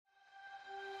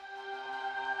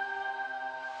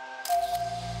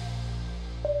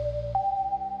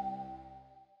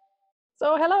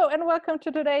hello and welcome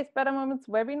to today's Better Moments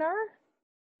webinar.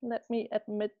 Let me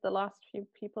admit the last few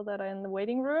people that are in the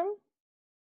waiting room.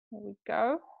 There we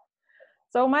go.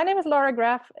 So my name is Laura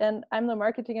Graf and I'm the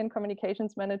Marketing and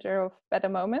Communications Manager of Better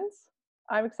Moments.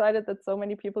 I'm excited that so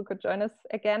many people could join us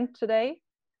again today,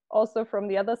 also from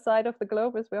the other side of the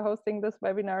globe, as we're hosting this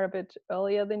webinar a bit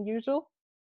earlier than usual.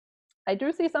 I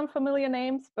do see some familiar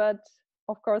names, but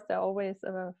of course, there are always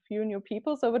a few new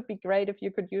people, so it would be great if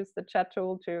you could use the chat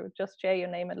tool to just share your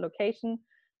name and location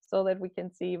so that we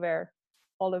can see where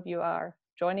all of you are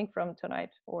joining from tonight,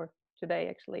 or today,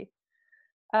 actually.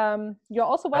 You're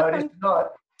also welcome. No,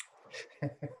 it is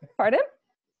tonight. Pardon?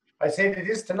 I said it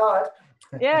is tonight.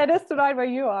 Yeah, it is tonight where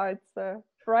you are. It's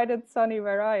bright and sunny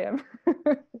where I am.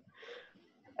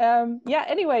 Yeah,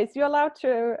 anyways, you're allowed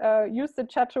to use the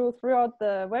chat tool throughout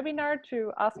the webinar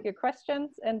to ask your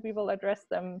questions, and we will address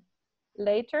them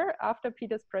later after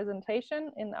Peter's presentation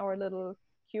in our little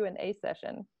Q&A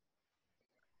session.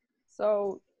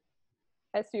 So,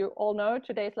 as you all know,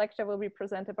 today's lecture will be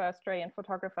presented by Australian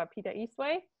photographer Peter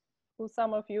Eastway, who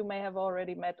some of you may have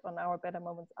already met on our Better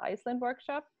Moments Iceland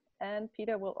workshop. And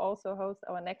Peter will also host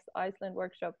our next Iceland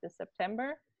workshop this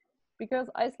September, because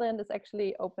Iceland is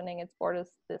actually opening its borders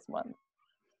this month.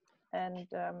 And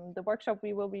the workshop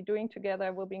we will be doing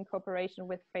together will be in cooperation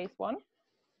with Phase 1.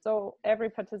 So every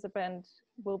participant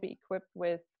will be equipped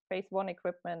with Phase 1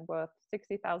 equipment worth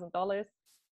 $60,000.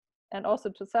 And also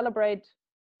to celebrate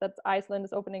that Iceland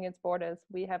is opening its borders,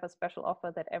 we have a special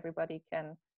offer that everybody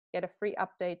can get a free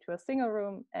update to a single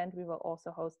room. And we will also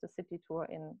host a city tour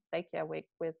in Reykjavik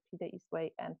with Peter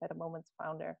Eastway and Better Moments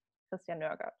founder Christian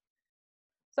Nørgaard.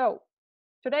 So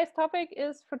today's topic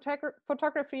is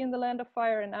photography in the land of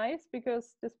fire and ice,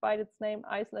 because despite its name,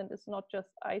 Iceland is not just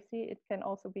icy, it can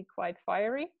also be quite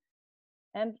fiery.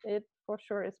 And it for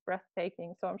sure is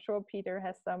breathtaking. So I'm sure Peter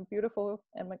has some beautiful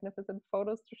and magnificent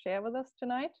photos to share with us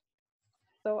tonight.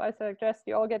 So I suggest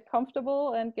you all get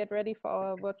comfortable and get ready for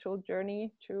our virtual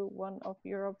journey to one of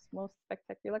Europe's most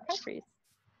spectacular countries.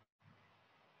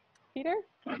 Peter,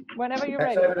 whenever you're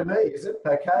ready. That's over to me, is it?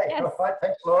 Okay, Yes. All right,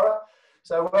 thanks Laura.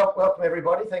 So welcome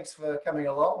everybody, thanks for coming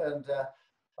along. And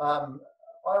I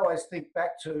always think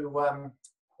back to when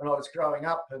I was growing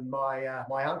up, and my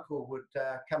uncle would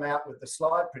come out with the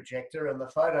slide projector and the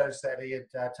photos that he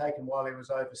had taken while he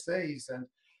was overseas. And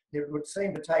it would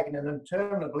seem to take an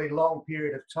interminably long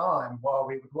period of time while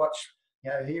we would watch,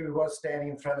 you know, here he was standing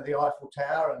in front of the Eiffel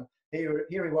Tower, and here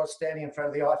he was standing in front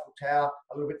of the Eiffel Tower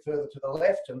a little bit further to the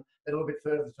left and a little bit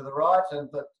further to the right.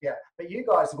 But you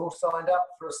guys have all signed up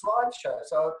for a slideshow.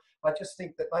 So I just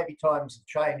think that maybe times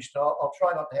have changed. I'll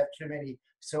try not to have too many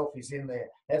selfies in there.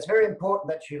 Now, it's very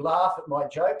important that you laugh at my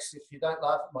jokes. If you don't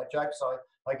laugh at my jokes,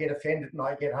 I get offended and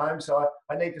I get home. So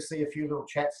I need to see a few little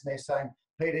chats in there saying,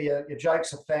 Peter, your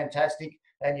jokes are fantastic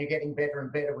and you're getting better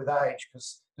and better with age,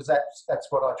 because that's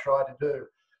what I try to do.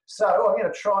 So I'm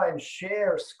going to try and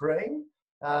share a screen,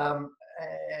 and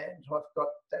I've got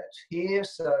that here,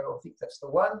 so I think that's the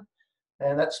one,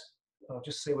 and I'll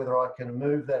just see whether I can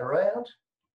move that around.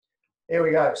 There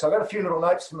we go. So I've got a few little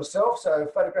notes for myself. So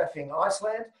photographing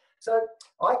Iceland. So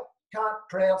I can't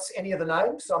pronounce any of the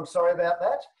names, so I'm sorry about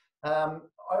that.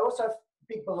 I also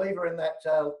big believer in that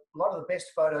a lot of the best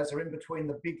photos are in between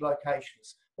the big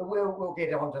locations, but we'll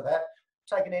get onto that.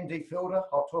 Take an ND filter.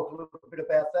 I'll talk a little bit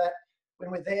about that. When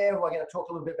we're there, we're going to talk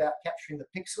a little bit about capturing the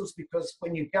pixels, because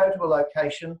when you go to a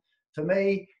location, for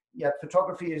me,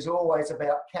 photography is always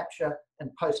about capture and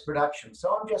post-production.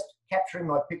 So I'm just capturing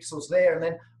my pixels there, and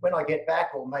then when I get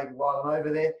back, or maybe while I'm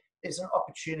over there, there's an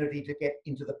opportunity to get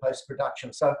into the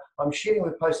post-production. So I'm shooting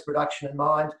with post-production in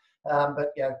mind,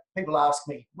 but people ask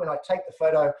me, when I take the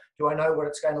photo, do I know what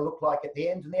it's going to look like at the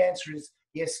end? And the answer is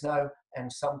yes, no,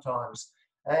 and sometimes.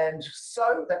 And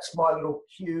so that's my little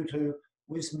cue to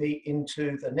whiz me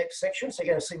into the next section. So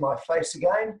you're going to see my face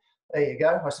again. There you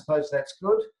go. I suppose that's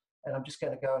good. And I'm just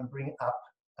going to go and bring up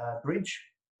Bridge.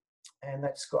 And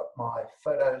that's got my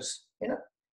photos in it.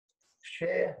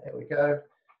 Share. There we go.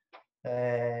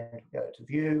 And go to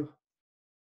view.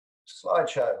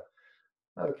 Slideshow.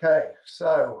 Okay.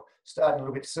 So starting a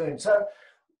little bit soon. So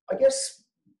I guess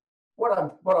what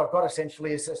I've got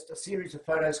essentially is just a series of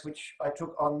photos which I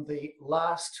took on the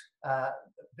last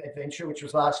adventure, which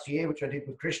was last year, which I did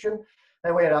with Christian.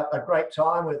 And we had a great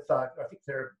time with, I think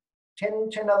there are 10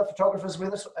 other photographers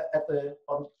with us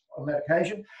on that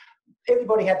occasion.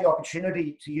 Everybody had the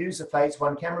opportunity to use a Phase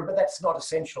 1 camera, but that's not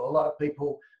essential. A lot of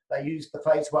people, they use the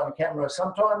Phase 1 camera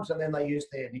sometimes, and then they use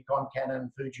their Nikon,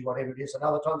 Canon, Fuji, whatever it is, and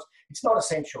other times. It's not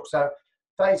essential. So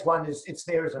Phase 1 it's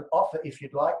there as an offer if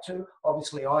you'd like to.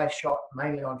 Obviously, I shot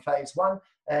mainly on Phase 1,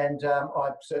 and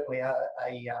I'm certainly a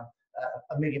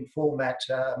a medium format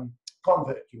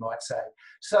convert, you might say.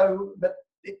 So, but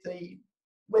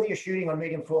whether you're shooting on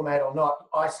medium format or not,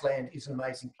 Iceland is an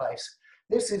amazing place.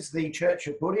 This is the Church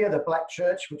of Budea, the Black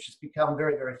Church, which has become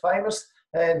very, very famous,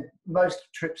 and most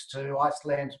trips to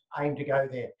Iceland aim to go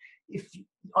there.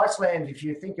 Iceland, if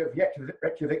you think of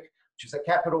Reykjavik, which is the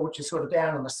capital, which is sort of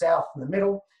down in the south in the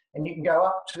middle, and you can go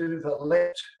up to the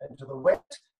left and to the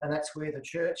west, and that's where the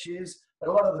church is. But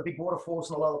a lot of the big waterfalls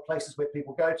and a lot of the places where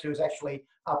people go to is actually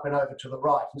up and over to the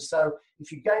right. And so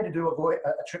if you're going to do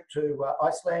a trip to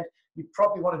Iceland, you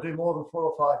probably want to do more than 4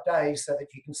 or 5 days so that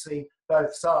you can see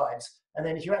both sides. And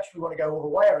then if you actually want to go all the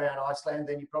way around Iceland,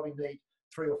 then you probably need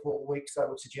 3 or 4 weeks, I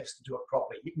would suggest, to do it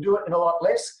properly. You can do it in a lot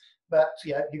less, but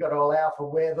you know, you've got to allow for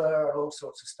weather and all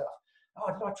sorts of stuff.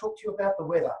 Oh, did I talk to you about the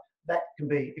weather? That can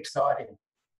be exciting.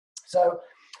 So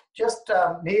just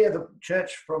near the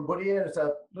church from Budea is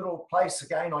a little place.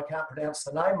 Again, I can't pronounce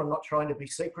the name. I'm not trying to be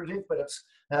secretive, but it's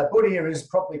Budea is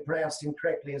probably pronounced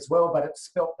incorrectly as well, but it's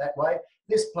spelt that way.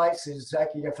 This place is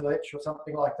Reykjavik or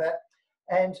something like that.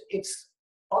 And it's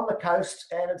on the coast,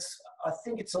 and I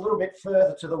think it's a little bit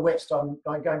further to the west. I'm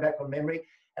going back on memory.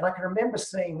 And I can remember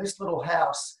seeing this little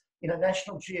house in a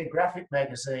National Geographic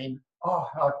magazine. Oh,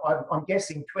 I'm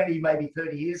guessing 20, maybe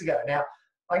 30 years ago. Now,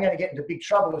 I'm going to get into big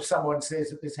trouble if someone says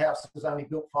that this house was only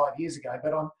built 5 years ago,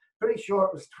 but I'm pretty sure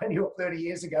it was 20 or 30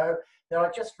 years ago. Now, I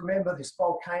just remember this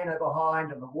volcano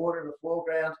behind and the water in the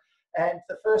foreground. And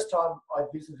the first time I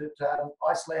visited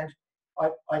Iceland,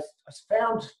 I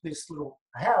found this little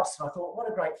house and I thought,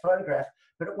 what a great photograph.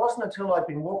 But it wasn't until I'd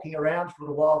been walking around for a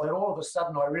little while that all of a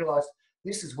sudden I realized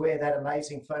this is where that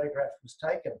amazing photograph was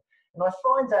taken. And I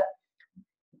find that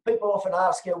people often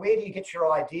ask, you know, where do you get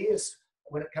your ideas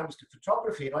when it comes to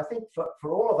photography? And I think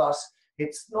for all of us,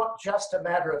 it's not just a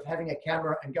matter of having a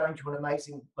camera and going to an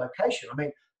amazing location. I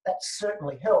mean, that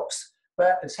certainly helps,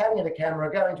 but it's having a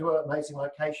camera, going to an amazing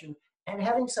location and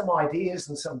having some ideas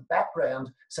and some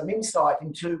background, some insight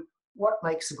into what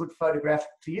makes a good photograph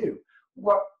for you.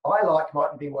 What I like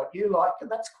mightn't be what you like,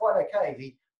 and that's quite okay.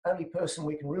 The only person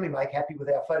we can really make happy with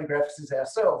our photographs is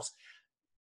ourselves.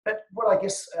 But what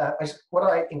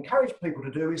I encourage people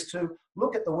to do is to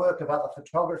look at the work of other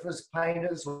photographers,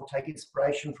 painters, or take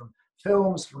inspiration from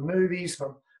films, from movies,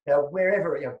 from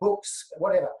wherever, books,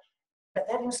 whatever. But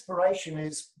that inspiration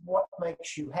is what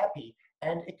makes you happy,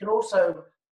 and it can also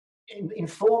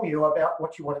inform you about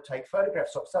what you want to take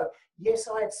photographs of. So yes,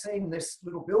 I had seen this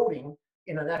little building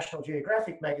in a National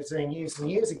Geographic magazine years and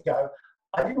years ago.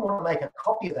 I didn't want to make a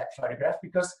copy of that photograph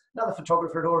because another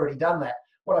photographer had already done that.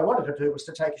 What I wanted to do was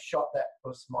to take a shot that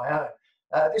was my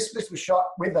own. This was shot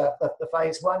with the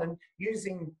phase 1 and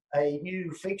using a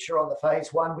new feature on the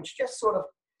phase 1, which just sort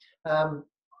of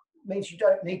means you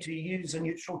don't need to use a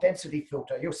neutral density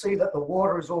filter. You'll see that the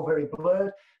water is all very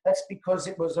blurred. That's because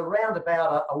it was around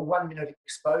about a 1 minute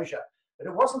exposure. But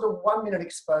it wasn't a 1 minute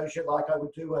exposure like I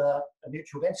would do a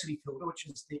neutral density filter, which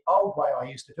is the old way I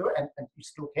used to do it, and you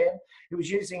still can. It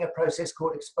was using a process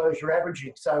called exposure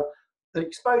averaging. So the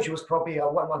exposure was probably a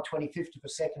 1/125th of a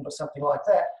second or something like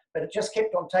that, but it just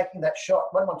kept on taking that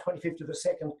shot 1/125th of a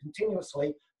second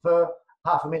continuously for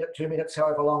half a minute, 2 minutes,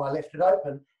 however long I left it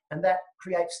open. And that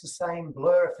creates the same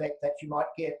blur effect that you might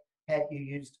get had you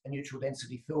used a neutral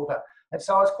density filter. And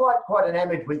so I was quite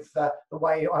enamored with the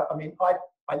way,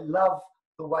 I love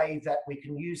the way that we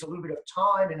can use a little bit of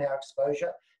time in our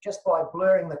exposure just by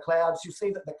blurring the clouds. You'll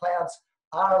see that the clouds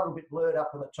are a little bit blurred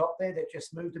up on the top there. They've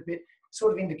just moved a bit,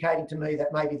 sort of indicating to me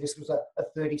that maybe this was a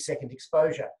 30-second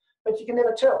exposure. But you can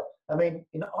never tell. I mean,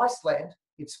 in Iceland,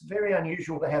 it's very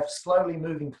unusual to have slowly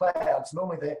moving clouds.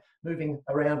 Normally they're moving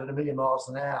around at 1,000,000 miles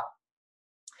an hour.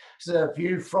 This is a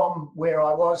view from where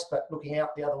I was, but looking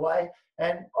out the other way.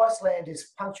 And Iceland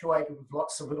is punctuated with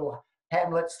lots of little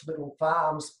hamlets, little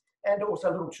farms, and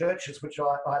also little churches, which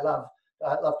I love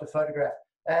to photograph.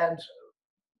 And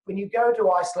when you go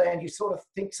to Iceland, you sort of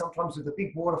think sometimes of the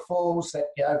big waterfalls, that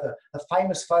the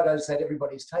famous photos that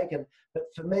everybody's taken. But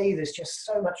for me, there's just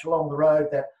so much along the road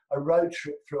that a road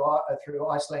trip through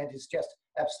Iceland is just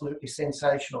absolutely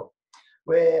sensational.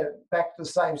 We're back to the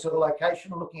same sort of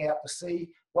location, looking out to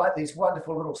sea. These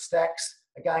wonderful little stacks,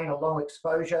 again, a long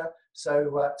exposure.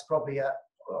 So it's probably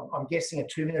I'm guessing a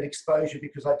 2 minute exposure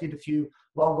because I did a few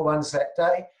longer ones that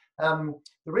day.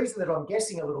 The reason that I'm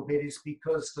guessing a little bit is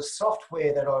because the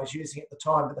software that I was using at the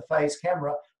time with the phase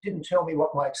camera didn't tell me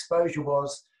what my exposure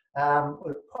was.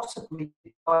 Possibly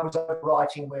I was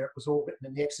overwriting where it was all written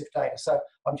in the EXIF data. So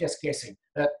I'm just guessing.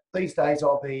 But these days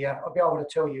I'll be able to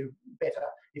tell you better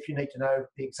if you need to know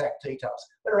the exact details.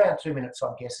 But around 2 minutes,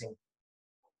 I'm guessing.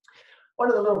 One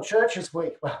of the little churches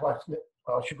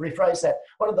I should rephrase that.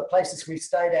 One of the places we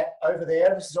stayed at over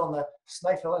there, this is on the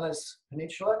Snaefellines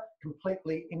Peninsula,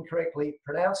 completely incorrectly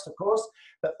pronounced, of course,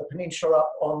 but the peninsula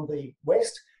up on the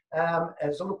west,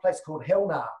 there's a little place called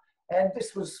Helnar. And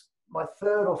this was my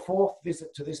third or fourth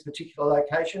visit to this particular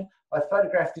location. I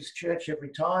photograph this church every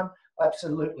time. I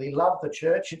absolutely love the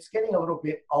church. It's getting a little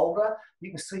bit older. You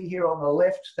can see here on the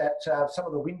left that some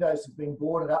of the windows have been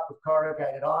boarded up with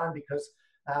corrugated iron because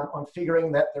I'm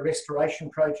figuring that the restoration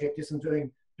project isn't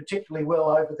doing particularly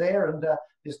well over there, and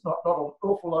there's not an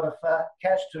awful lot of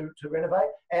cash to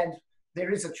renovate. And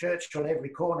there is a church on every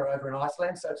corner over in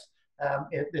Iceland, so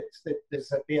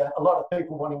there's a lot of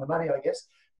people wanting the money, I guess.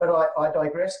 But I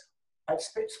digress. I've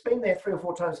been there 3 or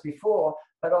 4 times before,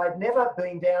 but I'd never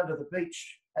been down to the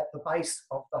beach at the base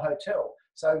of the hotel.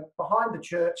 So behind the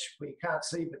church, where you can't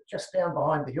see, but just down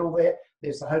behind the hill there,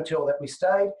 there's the hotel that we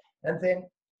stayed. And then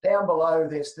down below,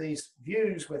 there's these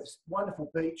views with this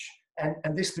wonderful beach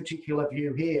and this particular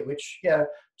view here, which, you know,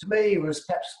 to me was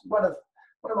perhaps one of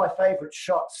my favourite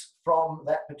shots from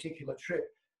that particular trip.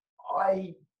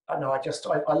 I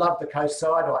love the coast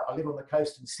side. I live on the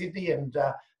coast in Sydney, and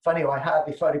funny, I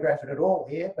hardly photograph it at all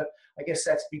here, but I guess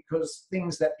that's because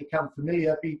things that become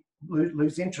familiar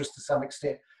lose interest to some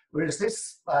extent. Whereas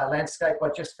this landscape I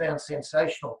just found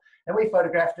sensational. And we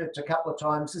photographed it a couple of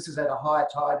times. This is at a high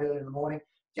tide early in the morning.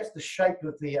 Just the shape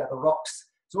of the rocks,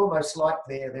 it's almost like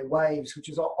they're waves, which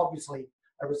is obviously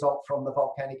a result from the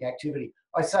volcanic activity.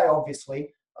 I say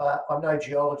obviously, I'm no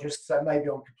geologist, so maybe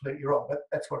I'm completely wrong, but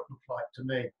that's what it looked like to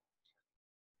me.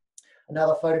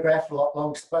 Another photograph,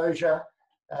 long exposure.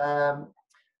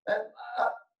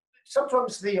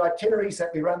 Sometimes the itineraries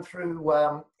that we run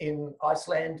through in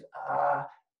Iceland,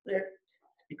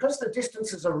 because the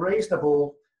distances are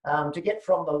reasonable, to get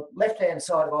from the left-hand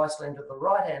side of Iceland to the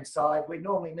right-hand side, we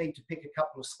normally need to pick a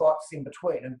couple of spots in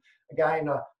between. And again,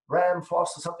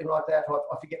 Ramfoss or something like that,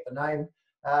 I forget the name.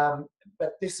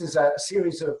 But this is a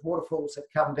series of waterfalls that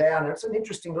come down, and it's an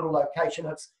interesting little location.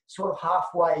 It's sort of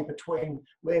halfway between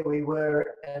where we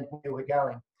were and where we're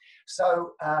going.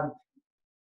 So at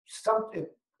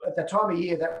the time of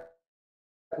year that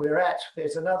we're at,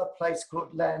 there's another place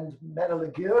called Land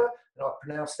Manalagur, and I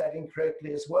pronounced that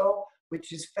incorrectly as well,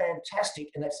 which is fantastic,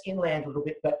 and that's inland a little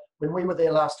bit, but when we were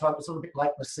there last time, it was a little bit late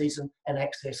in the season and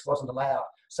access wasn't allowed.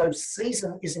 So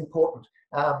season is important.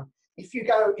 If you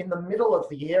go in the middle of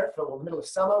the year, or the middle of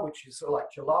summer, which is sort of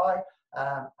like July,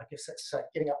 I guess that's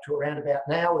getting up to around about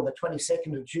now, and the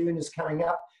 22nd of June is coming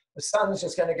up, the sun's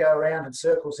just going to go around in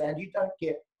circles and you don't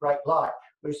get great light.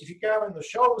 Whereas if you go in the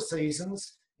shoulder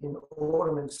seasons, in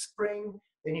autumn and spring,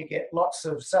 then you get lots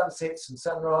of sunsets and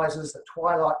sunrises. The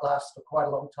twilight lasts for quite a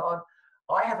long time.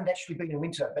 I haven't actually been in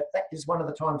winter, but that is one of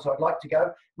the times I'd like to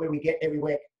go, where we get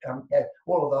everywhere.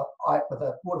 All of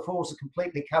the waterfalls are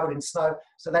completely covered in snow.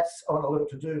 So that's on a little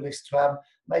to-do list.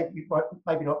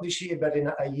 Maybe not this year, but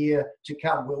in a year to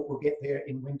come, we'll get there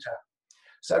in winter.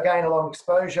 So again, along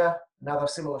exposure, another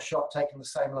similar shot taken the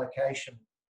same location.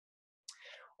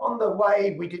 On the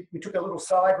way, we took a little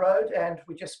side road and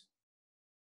we just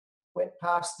went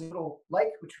past the little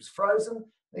lake, which was frozen.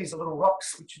 These are little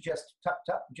rocks which are just tucked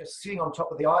up, just sitting on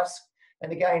top of the ice.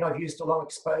 And again, I've used a long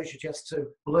exposure just to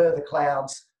blur the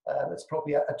clouds. That's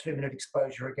probably a 2-minute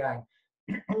exposure again.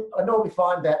 I normally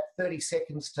find that 30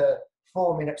 seconds to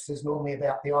 4 minutes is normally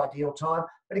about the ideal time.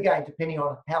 But again, depending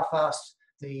on how fast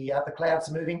the clouds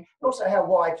are moving, and also how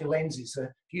wide your lens is. So if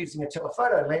you're using a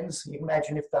telephoto lens, you can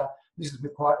imagine if this is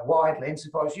with quite a wide lens,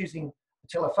 if I was using a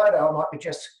telephoto, I might be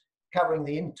just covering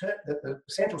the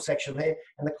central section there,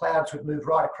 and the clouds would move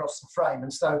right across the frame.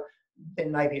 And so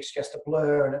then maybe it's just a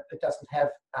blur and it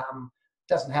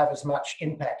doesn't have as much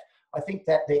impact. I think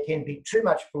that there can be too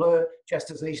much blur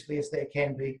just as easily as there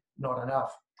can be not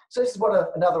enough. So this is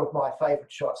another of my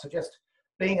favourite shots. So just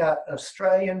being an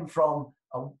Australian from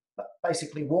a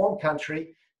basically warm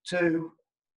country to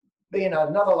be in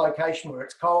another location where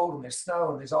it's cold and there's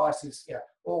snow and there's ice is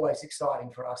always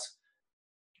exciting for us.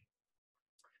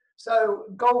 So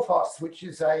Gullfoss, which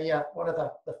is one of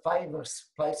the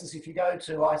famous places. If you go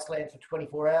to Iceland for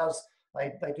 24 hours,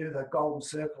 they do the Golden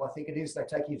Circle, I think it is. They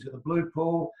take you to the Blue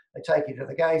Pool, they take you to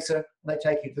the Geyser, and they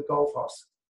take you to the Gullfoss.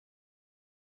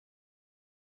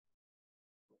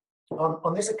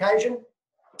 On this occasion,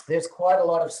 there's quite a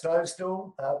lot of snow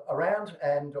still around,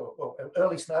 and or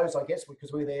early snows, I guess,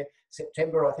 because we were there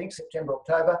September,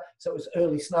 October. So it was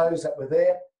early snows that were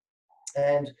there,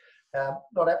 and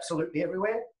not absolutely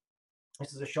everywhere.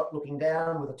 This is a shot looking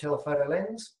down with a telephoto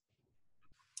lens.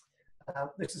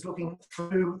 This is looking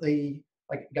through the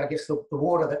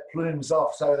water that plumes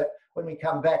off, so that when we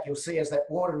come back, you'll see as that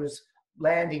water is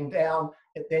landing down,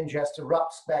 it then just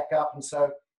erupts back up. And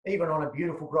so even on a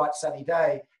beautiful, bright, sunny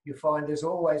day, you find there's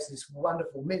always this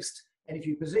wonderful mist. And if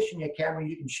you position your camera,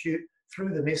 you can shoot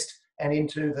through the mist and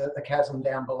into the chasm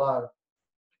down below.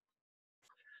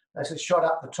 This is shot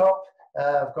up the top.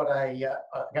 I've got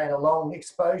again, a long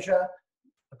exposure.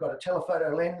 I've got a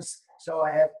telephoto lens. So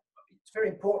it's very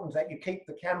important that you keep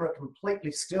the camera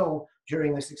completely still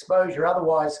during this exposure.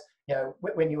 Otherwise, you know,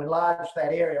 when you enlarge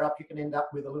that area up, you can end up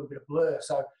with a little bit of blur.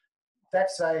 So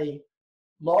that's a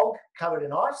log covered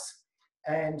in ice,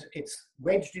 and it's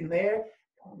wedged in there.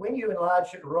 When you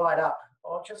enlarge it right up,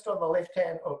 or just on the left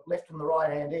hand or left and the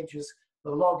right hand edges,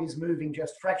 the log is moving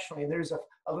just fractionally, and there is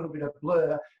a little bit of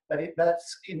blur, but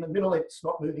that's in the middle, it's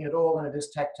not moving at all, and it is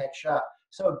tack sharp.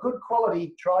 So a good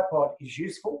quality tripod is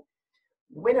useful.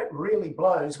 When it really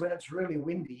blows, when it's really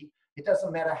windy, it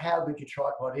doesn't matter how good your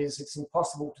tripod is, it's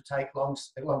impossible to take long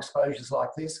exposures like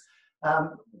this.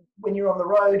 When you're on the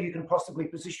road, you can possibly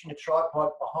position your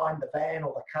tripod behind the van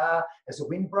or the car as a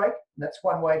windbreak, and that's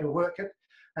one way to work it.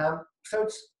 So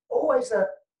it's always an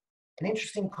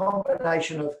interesting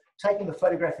combination of taking the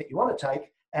photograph that you want to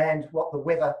take and what the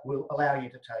weather will allow you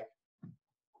to take.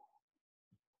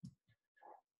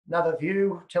 Another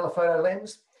view, telephoto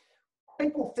lens.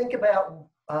 People think about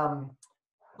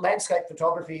landscape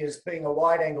photography as being a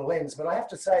wide angle lens, but I have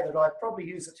to say that I'd probably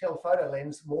use a telephoto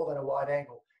lens more than a wide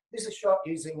angle. This is shot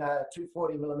using a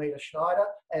 240mm Schneider,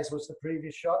 as was the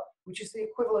previous shot, which is the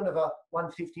equivalent of a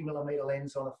 150mm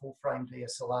lens on a full frame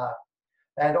DSLR.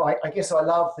 And I guess I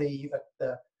love the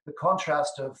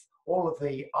contrast of all of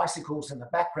the icicles in the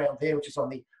background there, which is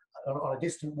on a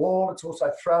distant wall. It's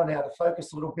also thrown out of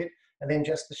focus a little bit, and then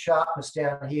just the sharpness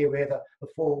down here where the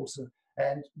falls.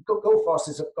 And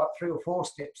Gullfosses have got 3 or 4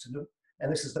 steps in them,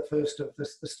 and this is the first of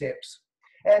the steps.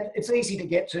 And it's easy to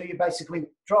get to. You basically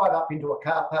drive up into a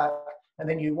car park, and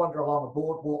then you wander along a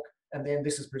boardwalk, and then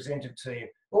this is presented to you.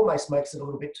 Almost makes it a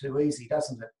little bit too easy,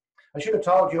 doesn't it? I should have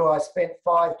told you I spent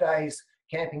 5 days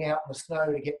camping out in the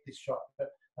snow to get this shot, but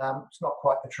it's not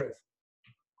quite the truth.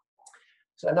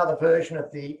 So another version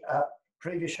of the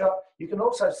previous shot. You can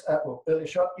also, earlier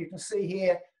shot, you can see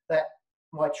here that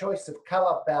my choice of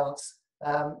colour balance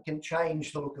can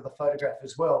change the look of the photograph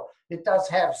as well. It does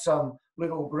have some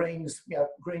little greens,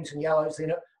 greens and yellows in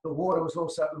it. The water was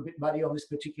also a little bit muddy on this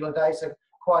particular day, so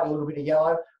quite a little bit of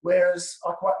yellow, whereas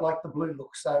I quite like the blue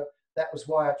look. So that was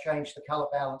why I changed the colour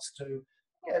balance to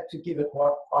give it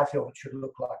what I feel it should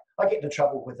look like. I get into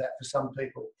trouble with that for some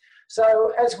people.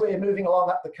 So as we're moving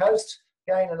along up the coast,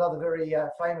 again, another very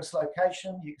famous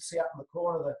location. You can see up in the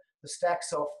corner the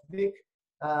stacks off Vic.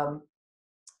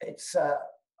 It's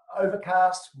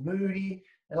overcast, moody,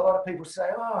 and a lot of people say,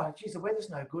 oh, geez, the weather's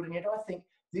no good. And yet I think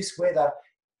this weather,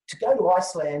 to go to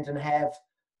Iceland and have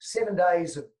 7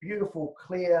 days of beautiful,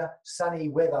 clear, sunny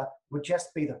weather would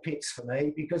just be the pits for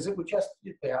me, because it would just,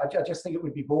 I just think it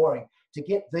would be boring. To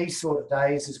get these sort of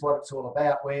days is what it's all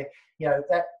about, where,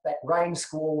 that rain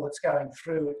squall that's going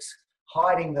through, it's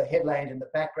hiding the headland in the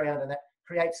background, and that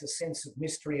creates a sense of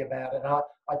mystery about it. And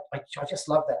I just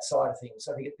love that side of things.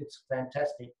 I think it's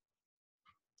fantastic.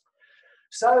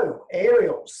 So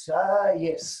aerials,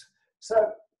 yes.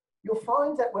 So you'll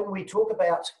find that when we talk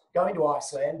about going to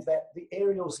Iceland, that the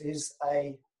aerials is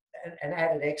an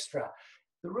added extra.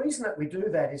 The reason that we do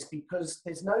that is because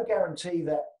there's no guarantee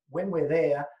that when we're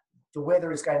there, the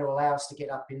weather is going to allow us to get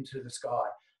up into the sky.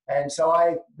 And so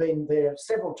I've been there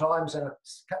several times, and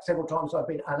several times I've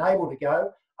been unable to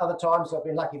go. Other times I've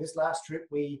been lucky. This last trip,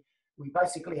 we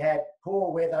basically had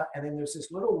poor weather, and then there's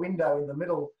this little window in the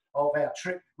middle of our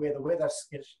trip where the weather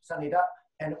sunnied up,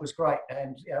 and it was great.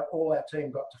 And all our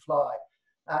team got to fly.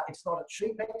 It's not a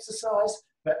cheap exercise,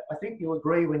 but I think you'll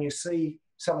agree when you see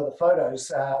some of the photos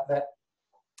that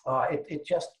it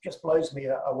just blows me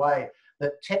away.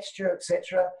 The texture,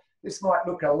 etc. This might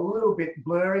look a little bit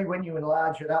blurry when you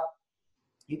enlarge it up.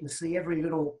 You can see every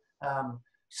little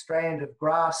strand of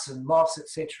grass and moss,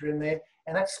 etc. in there.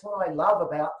 And that's what I love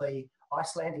about the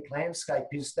Icelandic landscape,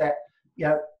 is that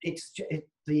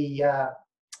the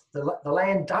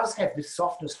land does have this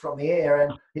softness from the air,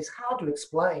 and it's hard to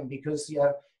explain because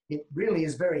it really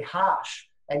is very harsh.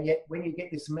 And yet when you get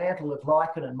this mantle of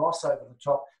lichen and moss over the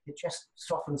top, it just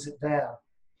softens it down.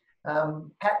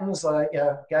 Patterns,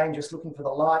 again, just looking for the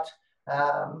light.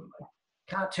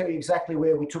 Can't tell you exactly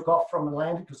where we took off from and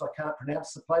landed because I can't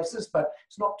pronounce the places, but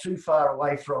it's not too far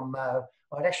away from,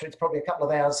 actually it's probably a couple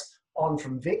of hours on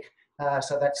from Vic,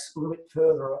 so that's a little bit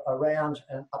further around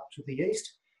and up to the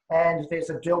east. And there's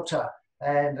a delta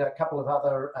and a couple of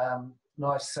other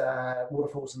nice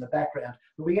waterfalls in the background.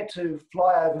 But we get to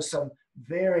fly over some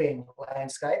varying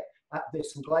landscape,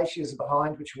 There's some glaciers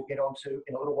behind, which we'll get onto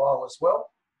in a little while as well.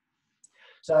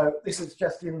 So this is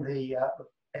just in the,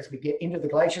 as we get into the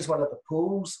glaciers, one of the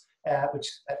pools, which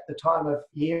at the time of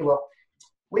year, well,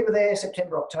 we were there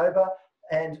September, October,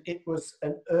 and it was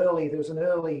there was an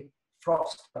early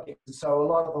frost, and so a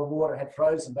lot of the water had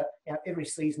frozen, but you know, every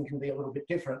season can be a little bit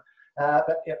different.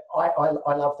 But you know,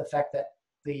 I love the fact that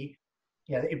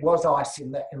it was ice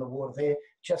in the water there,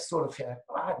 just sort of,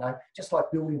 I don't know, just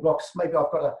like building blocks. Maybe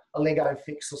I've got a Lego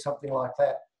fix or something like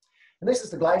that. And this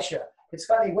is the glacier. It's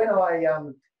funny, when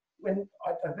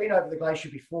I've been over the glacier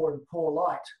before in poor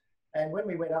light, and when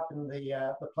we went up in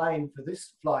the plane for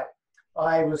this flight,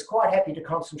 I was quite happy to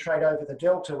concentrate over the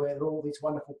delta, where there are all these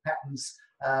wonderful patterns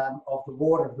of the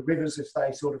water, of the rivers, as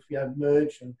they sort of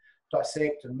merge and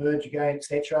dissect and merge again,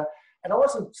 etc. And I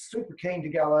wasn't super keen to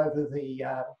go over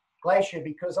the glacier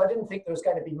because I didn't think there was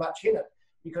going to be much in it.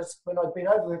 Because when I'd been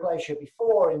over the glacier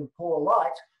before in poor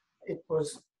light, I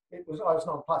was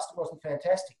nonplussed. It wasn't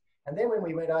fantastic. And then when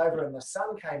we went over and the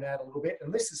sun came out a little bit,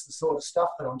 and this is the sort of stuff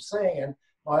that I'm seeing, and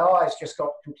my eyes just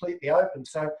got completely open.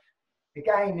 So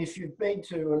again, if you've been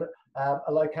to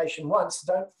a location once,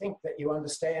 don't think that you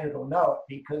understand it or know it,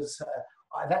 because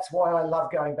that's why I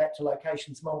love going back to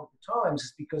locations multiple times,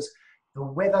 is because the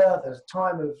weather, the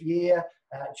time of year,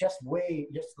 just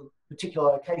the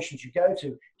particular locations you go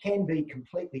to can be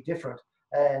completely different.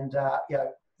 And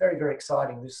very, very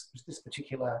exciting, this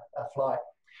particular flight.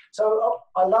 So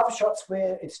I love shots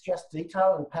where it's just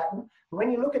detail and pattern. But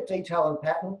when you look at detail and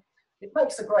pattern, it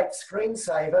makes a great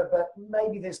screensaver, but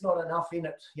maybe there's not enough in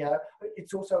it.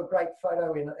 It's also a great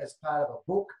photo as part of a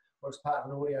book or as part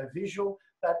of an audio visual,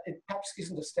 but it perhaps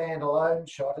isn't a standalone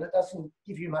shot, and it doesn't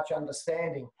give you much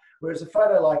understanding. Whereas a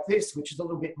photo like this, which is a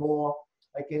little bit more,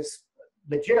 I guess,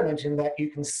 legitimate in that you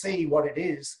can see what it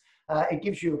is, it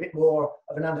gives you a bit more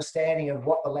of an understanding of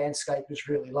what the landscape is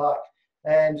really like.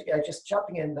 And just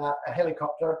jumping in a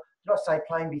helicopter, did I say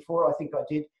plane before? I think I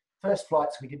did. First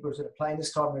flights we did was in a plane.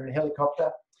 This time we're in a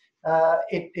helicopter.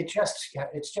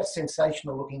 It's just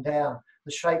sensational looking down,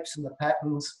 the shapes and the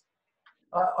patterns.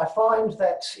 I find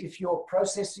that if you're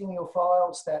processing your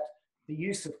files, that the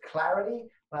use of clarity,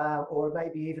 or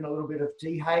maybe even a little bit of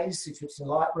dehaze if it's in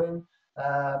Lightroom,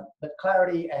 but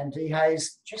clarity and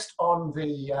dehaze just on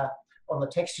the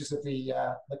textures of the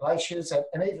glaciers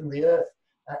and even the earth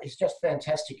is just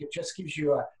fantastic. It just gives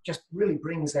you just really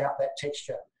brings out that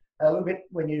texture. A little bit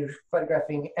when you're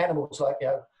photographing animals like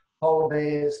polar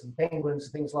bears and penguins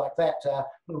and things like that, a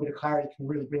little bit of clarity can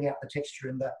really bring out the texture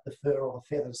in the fur or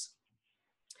the feathers.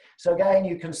 So again,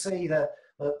 you can see the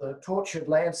tortured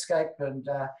landscape and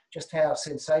just how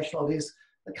sensational it is.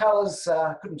 The colours,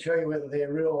 couldn't tell you whether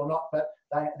they're real or not, but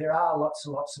there are lots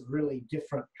and lots of really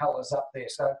different colours up there.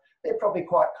 So they're probably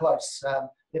quite close.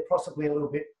 They're possibly a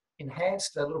little bit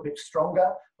enhanced, a little bit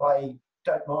stronger. I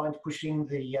don't mind pushing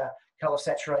the colour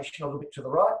saturation a little bit to the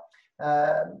right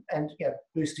and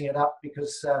boosting it up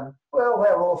because, well,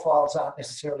 their raw files aren't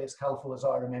necessarily as colourful as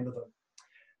I remember them.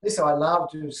 This I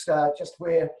loved is just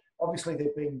where obviously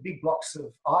there've been big blocks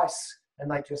of ice and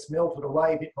they just melted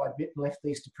away bit by bit and left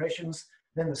these depressions.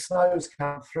 Then the snow's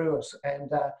come through us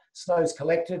and snow's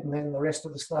collected and then the rest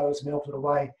of the snow is melted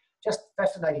away. Just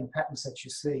fascinating patterns that you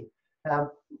see.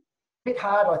 Bit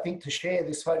hard, I think, to share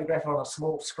this photograph on a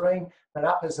small screen, but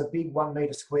up as a big 1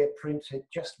 metre square print, it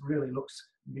just really looks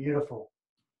beautiful.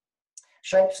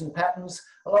 Shapes and patterns.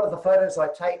 A lot of the photos I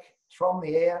take from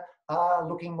the air are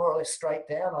looking more or less straight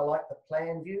down. I like the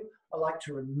plan view. I like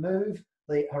to remove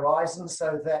the horizon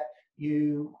so that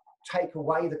you take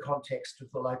away the context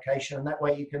of the location, and that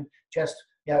way you can just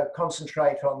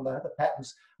concentrate on the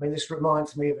patterns. I mean, this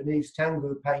reminds me of an Yves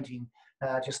Tanguy painting,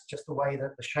 just the way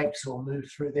that the shapes all move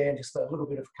through there and just a little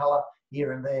bit of colour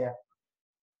here and there.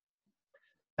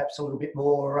 Perhaps a little bit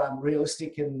more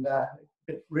realistic and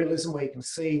bit realism where you can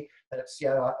see that it's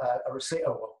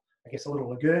a little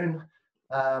lagoon,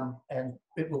 and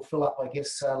it will fill up, I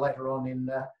guess, later on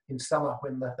in summer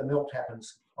when the melt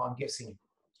happens, I'm guessing.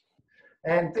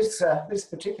 And this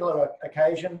particular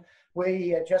occasion,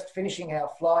 we are just finishing our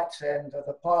flight and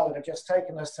the pilot had just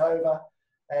taken us over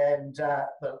and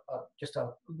just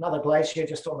another glacier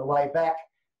just on the way back.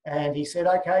 And he said,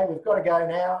 okay, we've got to go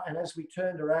now. And as we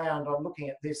turned around, I'm looking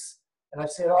at this and I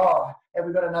said, oh, have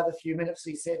we got another few minutes?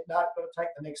 He said, no, we've got to take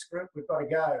the next group. We've got to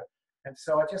go. And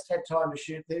so I just had time to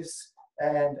shoot this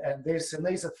and this, and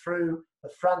these are through the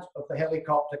front of the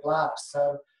helicopter glass.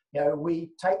 So,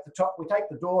 we take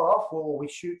the door off or we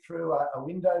shoot through a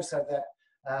window so that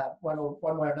one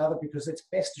way or another, because it's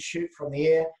best to shoot from the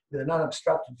air with an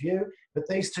unobstructed view. But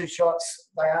these two shots,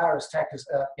 they are as sharp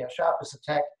as a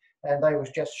tack, and they was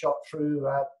just shot through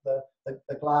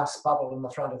the glass bubble in the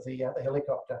front of the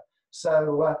helicopter.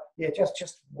 So yeah,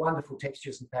 just wonderful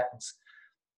textures and patterns.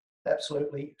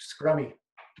 Absolutely scrummy.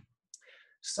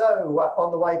 So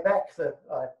on the way back, the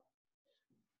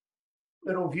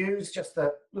little views, just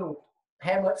the little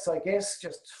hamlets, I guess,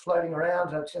 just floating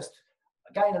around. It's just,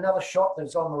 again, another shot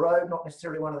that's on the road, not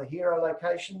necessarily one of the hero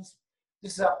locations.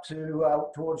 This is up to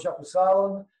towards Jacques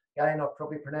Island. Again, I've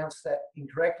probably pronounced that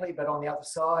incorrectly, but on the other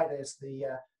side, there's the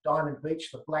Diamond Beach,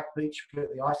 the Black Beach, where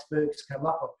the icebergs come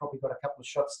up. I've probably got a couple of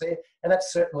shots there, and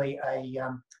that's certainly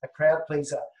a crowd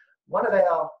pleaser. One of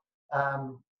our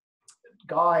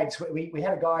guides, we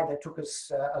had a guide that took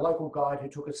us, a local guide who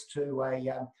took us to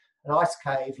an ice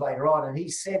cave later on, and he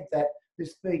said that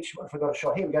this beach, I forgot a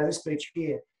shot, here we go, this beach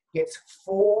here gets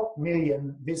 4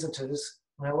 million visitors.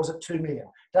 Now, was it 2 million?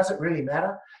 Doesn't really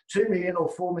matter. 2 million or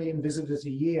 4 million visitors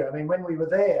a year. I mean, when we were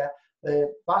there,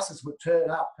 the buses would turn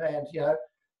up and, you know,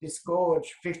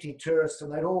 disgorge 50 tourists,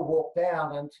 and they'd all walk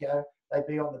down and, you know, they'd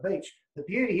be on the beach. The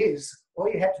beauty is, all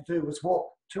you had to do was walk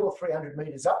 200 or 300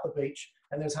 metres up the beach,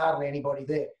 and there's hardly anybody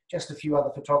there. Just a few other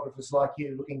photographers like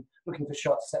you looking for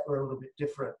shots that were a little bit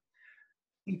different.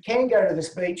 You can go to this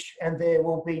beach and there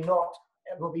will be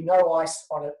no ice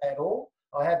on it at all.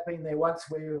 I have been there once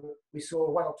where we saw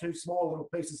 1 or 2 small little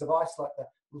pieces of ice, like the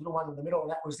little one in the middle,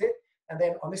 and that was it. And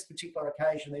then on this particular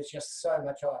occasion, there's just so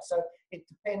much ice. So it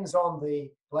depends on the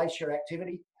glacier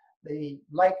activity. The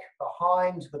lake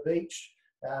behind the beach,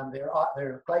 there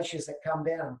are glaciers that come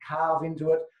down and carve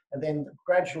into it, and then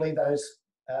gradually those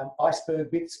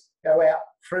iceberg bits go out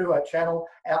through a channel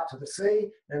out to the sea,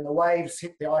 and the waves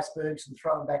hit the icebergs and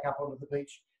throw them back up onto the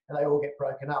beach, and they all get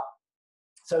broken up.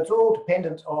 So it's all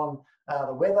dependent on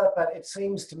the weather, but it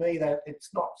seems to me that it's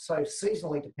not so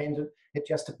seasonally dependent. It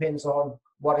just depends on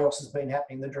what else has been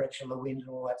happening, the direction of the wind and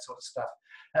all that sort of stuff.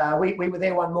 We were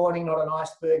there one morning, not an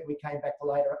iceberg. We came back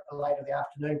later in the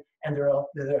afternoon, and there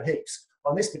are heaps.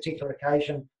 On this particular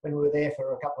occasion, when we were there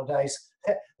for a couple of days,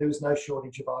 there was no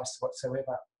shortage of ice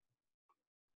whatsoever.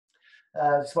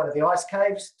 It's one of the ice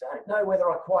caves. Don't know whether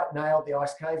I quite nailed the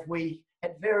ice cave. We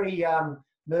had very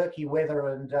murky weather,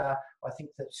 and I think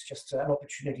that's just an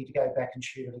opportunity to go back and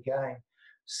shoot it again.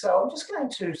 So I'm just going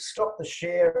to stop the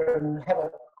share and have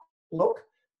a look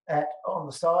on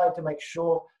the side to make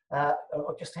sure.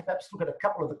 I'll just have perhaps look at a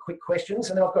couple of the quick questions,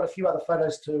 and then I've got a few other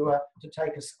photos to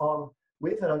take us on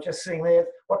with. And I'm just seeing there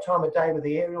what time of day were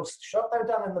the aerials shot. They were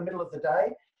done in the middle of the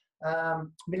day.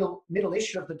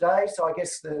 Middle-ish of the day, so I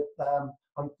guess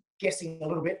I'm guessing a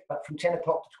little bit, but from 10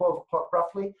 o'clock to 12 o'clock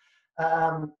roughly.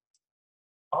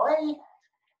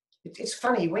 It's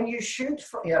funny when you shoot,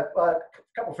 you know, a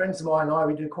couple of friends of mine and I,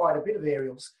 we do quite a bit of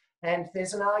aerials, and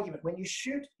there's an argument when you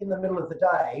shoot in the middle of the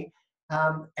day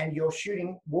and you're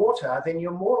shooting water, then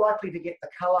you're more likely to get the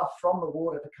colour from the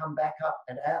water to come back up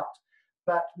and out.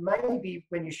 But maybe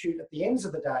when you shoot at the ends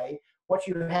of the day, what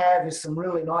you have is some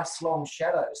really nice long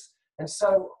shadows. And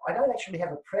so I don't actually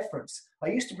have a preference. I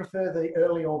used to prefer the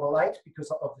early or the late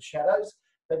because of the shadows,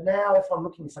 but now if I'm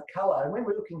looking for colour, and when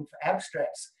we're looking for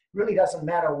abstracts, it really doesn't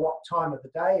matter what time of the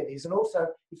day it is. And also,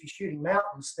 if you're shooting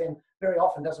mountains, then very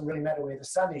often it doesn't really matter where the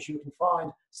sun is. You can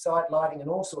find site lighting in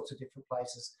all sorts of different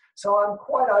places. So I'm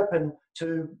quite open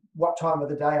to what time of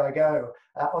the day I go.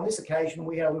 On this occasion,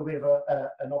 we had a little bit of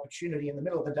an opportunity in the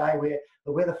middle of the day where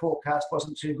the weather forecast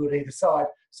wasn't too good either side,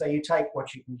 so you take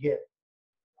what you can get.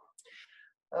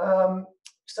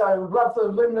 So love the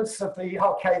luminance of the,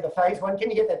 okay, the phase one. Can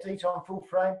you get that detail in full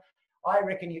frame? I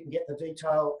reckon you can get the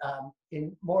detail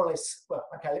in more or less, well,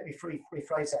 okay, let me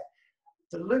rephrase that.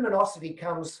 The luminosity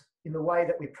comes in the way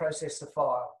that we process the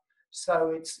file. So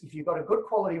it's, if you've got a good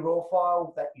quality raw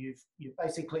file that you're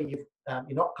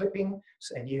not clipping,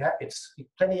 and you have, it's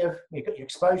plenty of, you've got your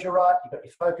exposure right, you've got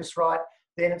your focus right,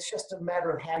 then it's just a matter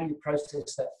of how you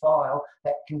process that file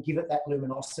that can give it that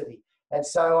luminosity. And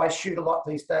so I shoot a lot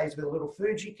these days with a little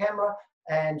Fuji camera,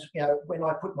 and you know, when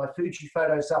I put my Fuji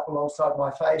photos up alongside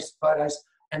my face photos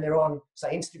and they're on,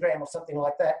 say, Instagram or something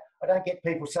like that, I don't get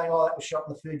people saying, oh, that was shot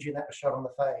on the Fuji and that was shot on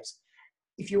the phase.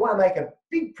 If you want to make a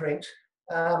big print,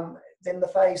 then the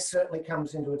phase certainly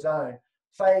comes into its own.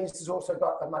 Phase has also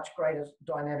got a much greater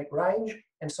dynamic range,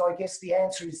 and so I guess the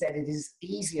answer is that it is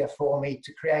easier for me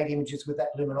to create images with that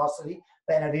luminosity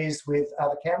than it is with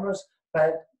other cameras,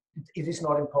 but it is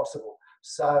not impossible.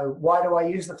 So why do I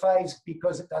use the phase?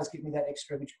 Because it does give me that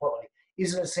extra image quality.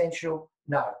 Is it essential?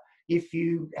 No. If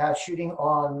you are shooting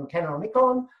on Canon or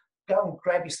Nikon, go and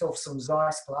grab yourself some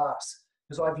Zeiss glass,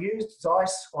 because I've used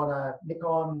Zeiss on a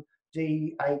Nikon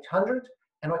D800,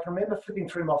 and I can remember flipping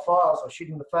through my files. I was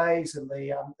shooting the phase and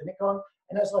the Nikon,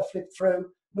 And as I flipped through,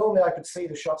 normally I could see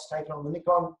the shots taken on the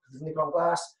Nikon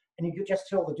glass, and you could just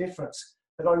tell the difference.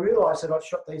 But I realised that I'd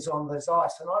shot these on the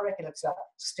Zeiss, and I reckon it's a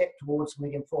step towards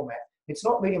medium format. It's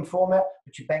not medium format,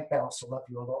 but your bank balance will love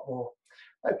you a lot more.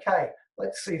 Okay,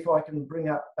 let's see if I can bring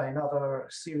up another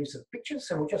series of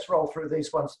pictures, and we'll just roll through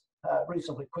these ones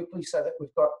reasonably quickly so that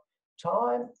we've got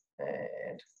time.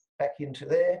 And back into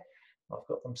there. I've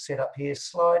got them set up here,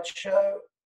 slideshow,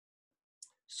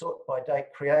 sort by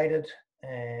date created,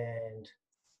 and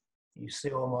you see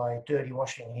all my dirty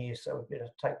washing here, so we better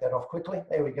take that off quickly.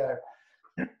 There we go.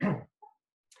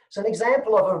 So an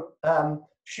example of a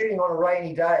shooting on a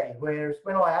rainy day, where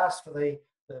when I asked for the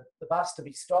bus to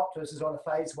be stopped, this is on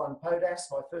a phase 1 PODAS,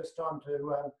 my first time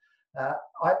to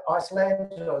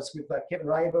Iceland. I was with Kevin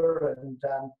Raber and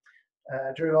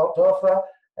Drew Altdorfer,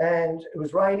 and it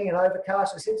was raining and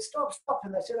overcast. I said, stop.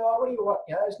 And they said, oh, what do you want?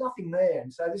 You know, there's nothing there.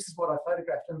 And so this is what I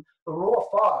photographed. And the raw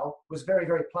file was very,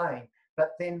 very plain. But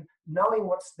then knowing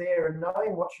what's there and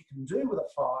knowing what you can do with a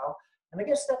file, and I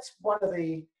guess that's one of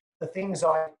the things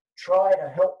I try to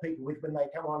help people with when they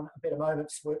come on a Better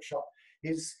Moments workshop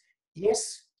is,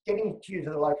 yes, getting you to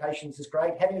the locations is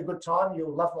great. Having a good time,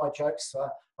 you'll love my jokes.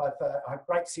 I have a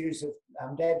great series of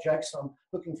dad jokes. I'm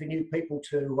looking for new people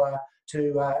to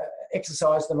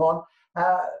exercise them on.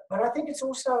 But I think it's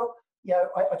also, you know,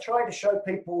 I try to show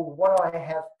people what I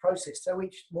have processed. So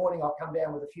each morning I'll come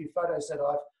down with a few photos that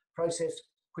I've processed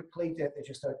quickly. They're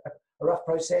just a rough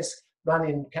process, run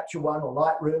in Capture One or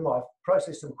Lightroom. I've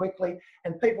processed them quickly,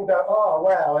 and people go, oh,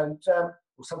 wow. And well,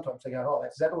 sometimes they go, oh,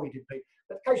 is that all you did, Pete?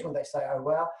 But occasionally they say, oh,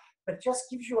 wow. But it just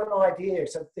gives you an idea.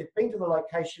 So they've been to the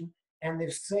location and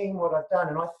they've seen what I've done.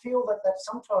 And I feel that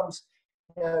sometimes,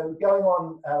 you know, going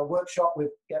on a workshop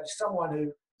with someone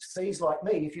who sees like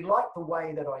me, if you like the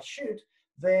way that I shoot,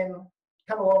 then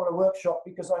come along on a workshop,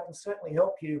 because I can certainly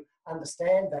help you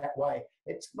understand that way.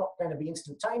 It's not going to be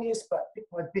instantaneous, but bit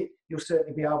by bit, you'll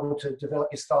certainly be able to develop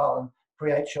your style and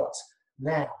create shots.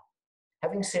 Now,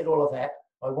 having said all of that,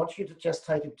 I want you to just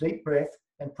take a deep breath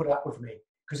and put up with me,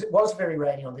 because it was very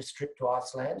rainy on this trip to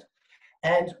Iceland,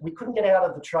 and we couldn't get out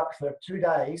of the truck for 2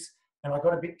 days, and I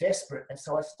got a bit desperate, and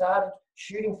so I started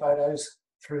shooting photos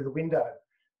through the window.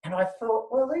 And I thought,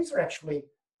 well, these are actually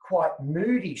quite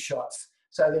moody shots.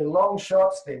 So they're long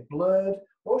shots, they're blurred,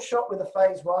 all shot with a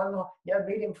phase 1, you know,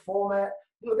 medium format.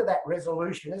 Look at that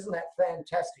resolution, isn't that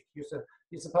fantastic?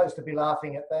 You're supposed to be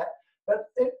laughing at that. But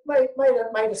it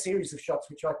made a series of shots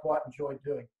which I quite enjoyed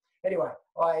doing. Anyway,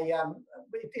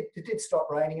 it did stop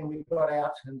raining, and we got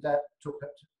out and took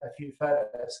a few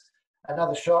photos.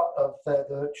 Another shot of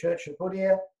the church of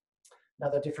Budia,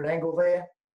 another different angle there.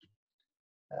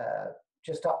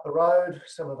 Just up the road,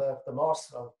 some of the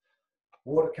moss of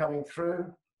water coming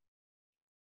through.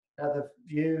 Another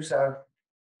view, so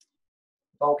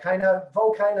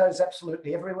volcanoes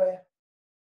absolutely everywhere.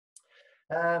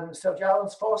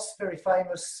 Seljalandsfoss, very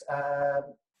famous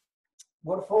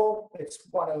waterfall. It's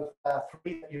one of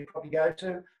 3 that you probably go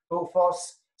to.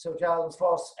 Gullfoss,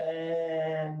 Seljalandsfoss,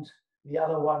 and the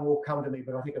other one will come to me,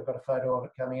 but I think I've got a photo of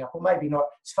it coming up. Or maybe not.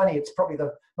 It's funny, it's probably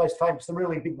the most famous, the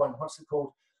really big one. What's it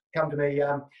called? Come to me.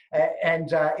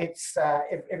 It's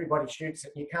everybody shoots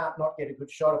it. You can't not get a good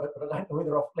shot of it, but I don't know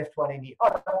whether I've left one in here. Oh,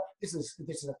 no, this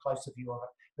is a closer view of it.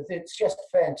 But it's just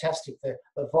fantastic, the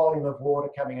volume of water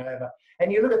coming over.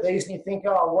 And you look at these and you think,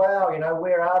 oh, wow, you know,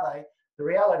 where are they? The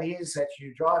reality is that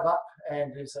you drive up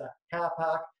and there's a car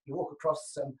park, you walk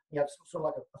across some, you know, sort of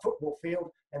like a football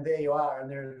field, and there you are, and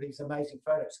there are these amazing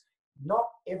photos. Not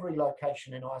every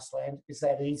location in Iceland is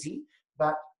that easy,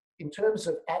 but in terms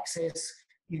of access,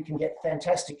 you can get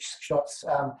fantastic shots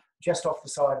just off the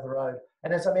side of the road.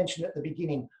 And as I mentioned at the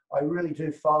beginning, I really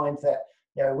do find that,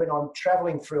 you know, when I'm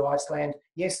traveling through Iceland,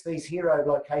 yes, these hero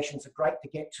locations are great to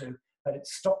get to, but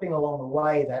it's stopping along the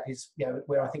way that is, you know,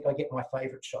 where I think I get my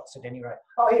favourite shots at any rate.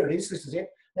 Oh, here it is. This is it.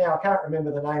 Now, I can't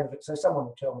remember the name of it, so someone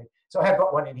will tell me. So I have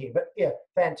got one in here. But, yeah,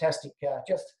 fantastic.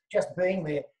 Just being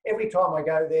there. Every time I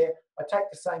go there, I take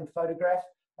the same photograph.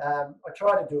 I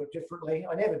try to do it differently.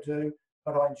 I never do,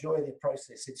 but I enjoy the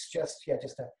process. It's just, yeah,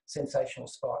 just a sensational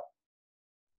spot.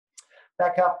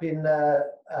 Back up in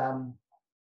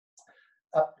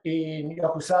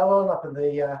Yokosuka, up in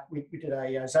the, we did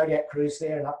a Zodiac cruise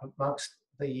there and up amongst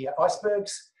the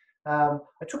icebergs. I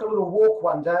took a little walk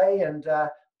one day and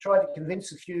tried to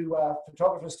convince a few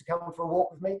photographers to come for a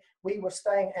walk with me. We were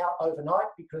staying out overnight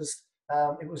because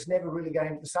it was never really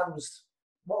going, the sun was,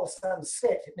 while the sun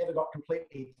set, it never got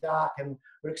completely dark, and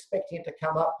we're expecting it to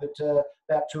come up at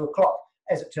about 2 o'clock.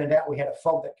 As it turned out, we had a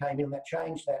fog that came in that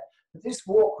changed that. But this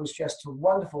walk was just a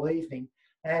wonderful evening.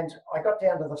 And I got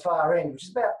down to the far end, which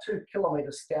is about 2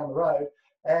 kilometres down the road,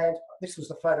 And this was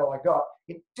the photo I got.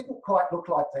 It didn't quite look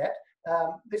like that.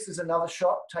 This is another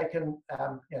shot taken,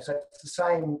 so it's the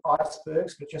same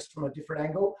icebergs, but just from a different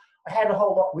angle. I had a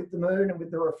whole lot with the moon and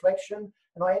with the reflection,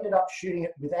 and I ended up shooting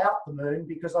it without the moon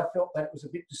because I felt that it was a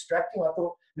bit distracting. I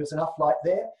thought there was enough light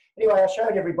there. Anyway, I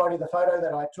showed everybody the photo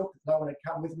that I took. No one had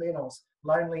come with me, and I was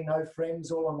lonely, no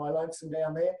friends, all on my lonesome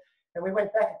down there. And we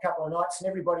went back a couple of nights, and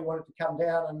everybody wanted to come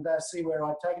down and see where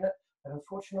I'd taken it. And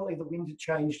unfortunately, the wind had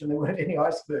changed and there weren't any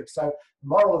icebergs. So the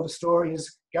moral of the story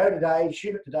is go today,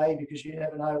 shoot it today, because you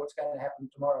never know what's going to happen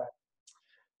tomorrow.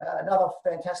 Another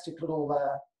fantastic little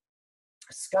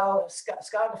scar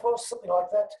force, something like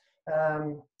that,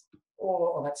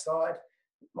 all on that side.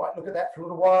 You might look at that for a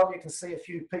little while. You can see a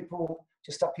few people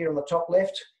just up here on the top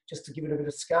left, just to give it a bit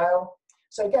of scale.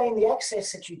 So again, the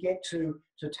access that you get to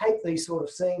take these sort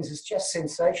of things is just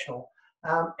sensational.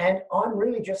 And I'm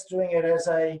really just doing it as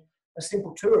a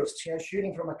simple tourist,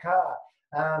 shooting from a car.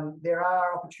 There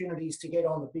are opportunities to get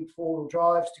on the big four-wheel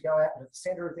drives to go out into the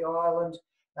centre of the island.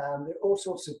 There are all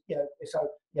sorts of,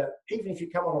 even if you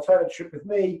come on a photo trip with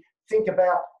me, think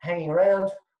about hanging around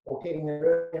or getting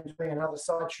there and doing another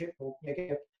side trip, or get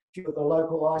a few of the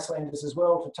local Icelanders as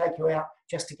well to take you out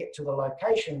just to get to the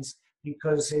locations,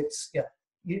 because it's,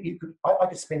 I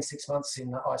could spend 6 months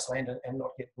in Iceland and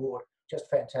not get bored. Just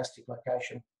fantastic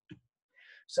location.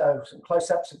 So some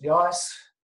close-ups of the ice.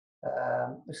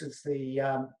 This is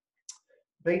the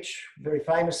beach, very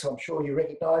famous, so I'm sure you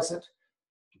recognise it.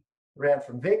 Around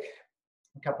from Vic,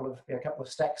 a couple of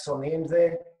stacks on the end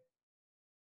there.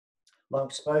 Long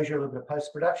exposure, a little bit of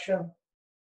post-production.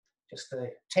 Just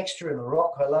the texture in the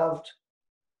rock I loved.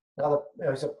 It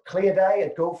was a clear day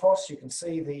at Gullfoss. You can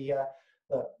see the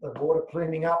water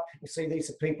pluming up. You see these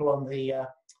are people on the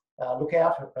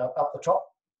lookout up the top.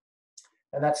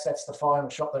 And that's the final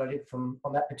shot that I did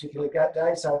on that particular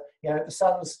day. So, the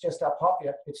sun's just up hot.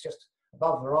 It's just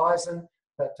above the horizon,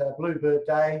 but bluebird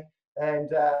day. And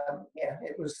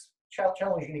it was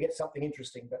challenging to get something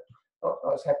interesting, but I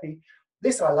was happy.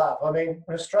 This I love. I mean,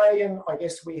 an Australian, I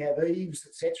guess we have eaves,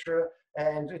 etc.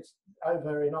 And it's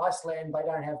over in Iceland, they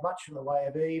don't have much in the way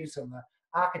of eaves, and the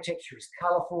architecture is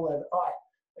colourful, and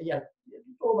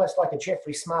almost like a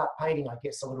Jeffrey Smart painting, I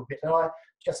guess, a little bit. And I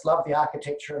just love the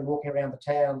architecture and walking around the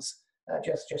towns,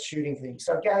 just shooting things.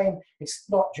 So again, it's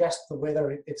not just the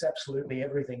weather, it's absolutely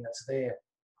everything that's there.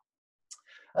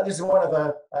 This is one of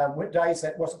the days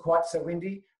that wasn't quite so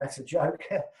windy. That's a joke.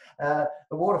 The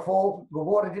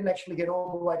water didn't actually get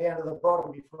all the way down to the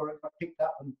bottom before it got picked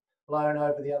up and blown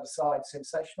over the other side.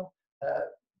 Sensational.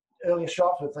 Earlier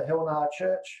shot of the Helnar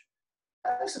Church.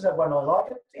 This is one I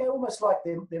like. It almost like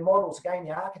their models, again,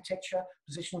 the architecture,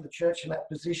 positioning the church in that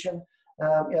position.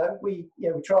 We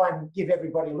try and give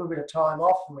everybody a little bit of time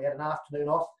off, and we had an afternoon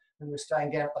off when we were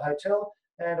staying down at the hotel.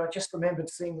 And I just remembered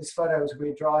seeing this photo as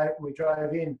we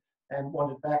drove in and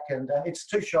wandered back, and it's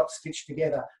 2 shots stitched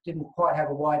together. Didn't quite have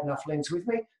a wide enough lens with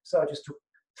me, so I just took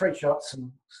 3 shots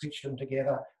and stitched them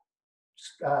together.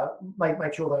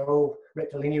 Make sure they're all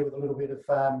rectilinear with a little bit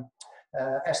of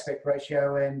aspect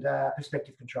ratio and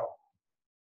perspective control.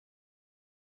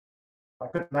 I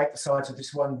couldn't make the sides of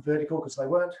this one vertical because they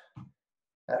weren't.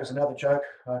 That was another joke.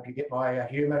 I hope you get my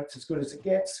humour. It's as good as it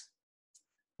gets.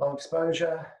 Long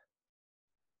exposure.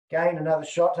 Again, another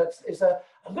shot. It's a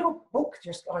little book.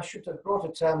 I should have brought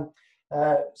it.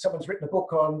 Someone's written a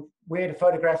book on where to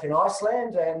photograph in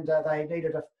Iceland, and they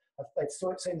needed they'd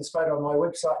seen this photo on my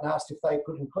website and asked if they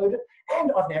could include it.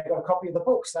 And I've now got a copy of the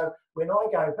book. So when I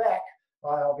go back,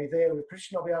 I'll be there with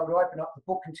Christian. I'll be able to open up the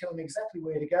book and tell him exactly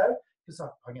where to go, because I'm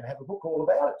going to have a book all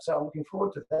about it. So I'm looking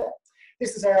forward to that.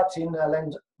 This is out in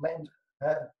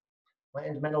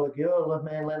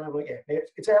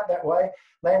it's out that way.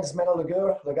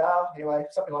 Landsmanalagur, anyway,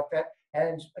 something like that.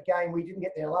 And again, we didn't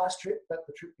get there last trip, but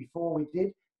the trip before we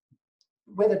did.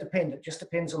 Weather dependent, just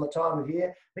depends on the time of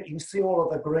year. But you can see all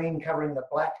of the green covering the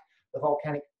black, the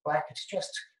volcanic black. It's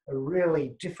just a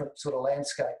really different sort of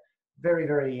landscape. Very,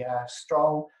 very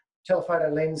strong. Telephoto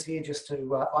lens here just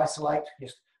to isolate,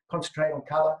 just concentrate on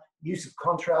colour. Use of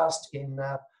contrast in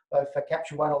both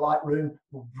Capture One or Lightroom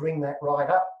will bring that right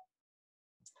up.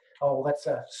 Oh, that's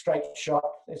a straight shot.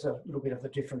 There's a little bit of the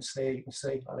difference there. You can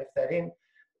see I left that in.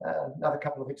 Another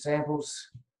couple of examples.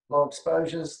 Long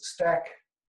exposures, the stack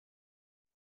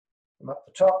from up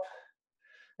the top.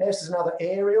 Now, this is another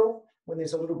aerial when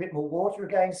there's a little bit more water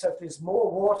again. So if there's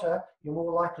more water, you're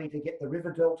more likely to get the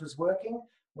river deltas working.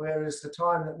 Whereas the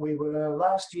time that we were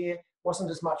last year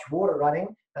wasn't as much water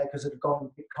running because it had gone a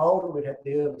bit colder. We'd had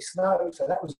the early snow. So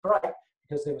that was great,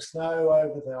 because there was snow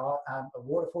over the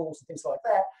waterfalls and things like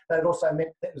that. But it also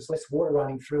meant that there was less water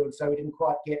running through, and so we didn't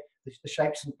quite get the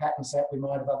shapes and patterns that we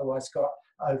might have otherwise got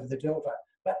over the delta.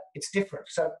 But it's different.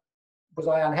 So was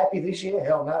I unhappy this year?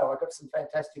 Hell no, I got some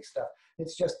fantastic stuff.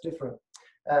 It's just different.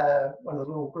 One of the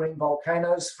little green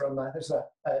volcanoes from, there's a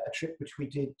trip which we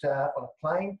did on a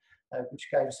plane, which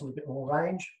gave us a little bit more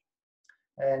range.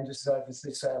 And this is over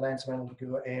this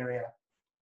Lanzamanna area.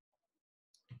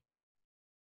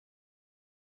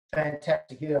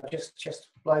 Fantastic, yeah, just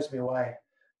blows me away.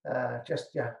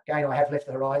 Again, I have left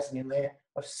the horizon in there.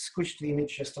 I've squished the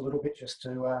image just a little bit just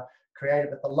to create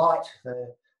it, but the light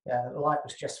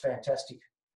was just fantastic.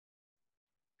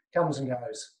 Comes and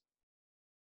goes.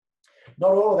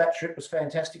 Not all of that trip was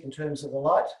fantastic in terms of the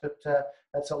light, but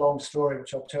that's a long story,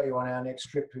 which I'll tell you on our next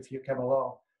trip if you come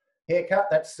along. Haircut,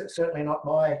 that's certainly not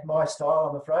my style,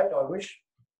 I'm afraid. I wish.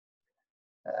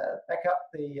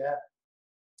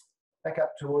 Back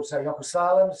up towards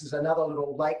Yokosuka. This is another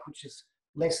little lake which is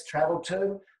less travelled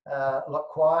to, a lot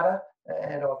quieter.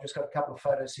 And I've just got a couple of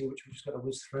photos here which we've just got to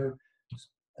whiz through.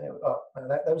 Oh,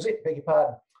 that was it, beg your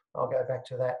pardon. I'll go back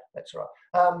to that, that's right.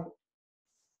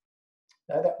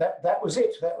 No, that was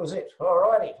it, that was it.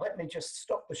 Alrighty, let me just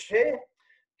stop the share.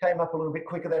 Came up a little bit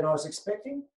quicker than I was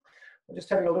expecting. I'm just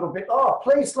having a little bit, oh,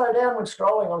 please slow down when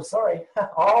scrolling, I'm sorry.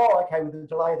 Oh, okay, with the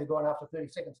delay, they're going after 30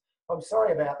 seconds. I'm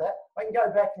sorry about that. I can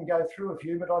go back and go through a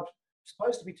few, but I'm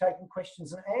supposed to be taking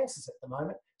questions and answers at the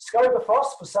moment. Scoba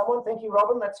Foss for someone, thank you,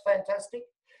 Robin, that's fantastic.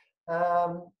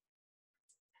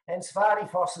 And Svarti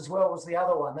Foss as well was the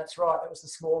other one, that's right, that was the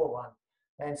smaller one.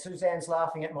 And Suzanne's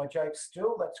laughing at my jokes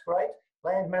still, that's great.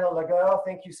 Landmanna Lagoa,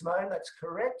 thank you, Simone, that's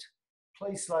correct.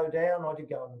 Please slow down, I did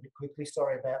go on a bit quickly,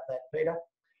 sorry about that, Peter.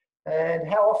 And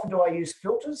how often do I use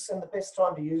filters and the best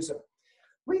time to use them?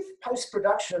 With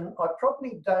post-production, I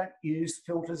probably don't use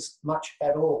filters much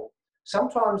at all.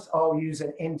 Sometimes I'll use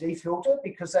an ND filter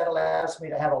because that allows me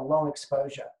to have a long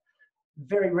exposure.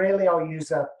 Very rarely I'll use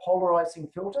a polarizing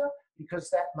filter because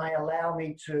that may allow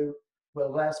me to, well,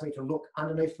 allows me to look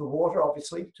underneath the water,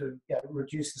 obviously, to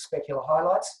reduce the specular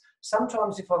highlights.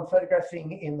 Sometimes if I'm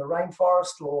photographing in the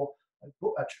rainforest or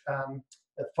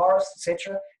a forest,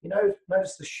 etc., you know,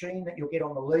 notice the sheen that you'll get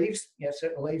on the leaves. You know,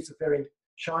 certain leaves are very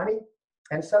shiny.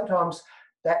 And sometimes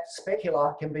that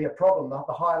specular can be a problem,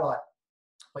 the highlight.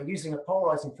 By using a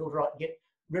polarizing filter, I can get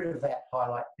rid of that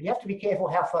highlight. But you have to be careful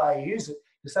how far you use it,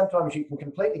 because sometimes you can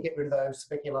completely get rid of those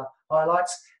specular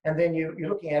highlights, and then you're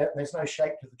looking at it and there's no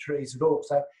shape to the trees at all.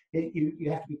 So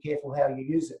you have to be careful how you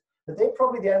use it. But they're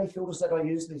probably the only filters that I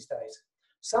use these days.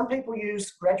 Some people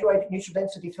use graduated neutral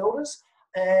density filters,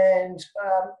 and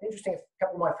interesting, a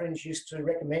couple of my friends used to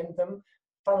recommend them.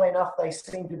 Funnily enough, they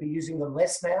seem to be using them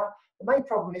less now. The main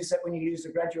problem is that when you use the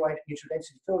graduated neutral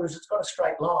density filters, it's got a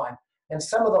straight line. And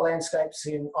some of the landscapes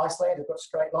in Iceland have got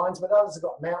straight lines, but others have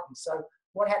got mountains. So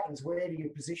what happens? Where do you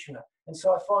position it? And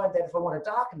so I find that if I want to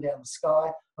darken down the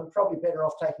sky, I'm probably better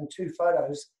off taking two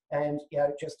photos and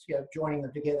just joining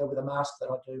them together with a mask that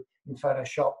I do in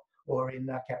Photoshop or in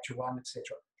Capture One, etc.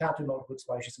 Can't do multiple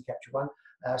exposures in Capture One,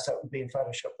 so it would be in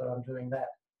Photoshop that I'm doing that.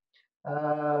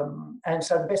 And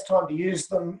so the best time to use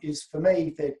them is, for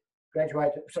me, the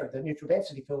neutral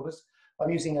density filters. I'm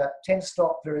using a 10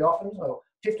 stop very often, or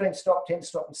 15 stop, 10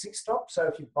 stop, and 6 stop. So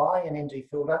if you buy an ND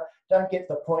filter, don't get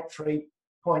the 0.3,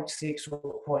 0.6,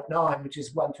 or 0.9, which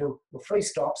is 1, 2, or 3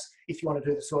 stops. If you want to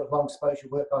do the sort of long exposure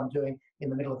work I'm doing in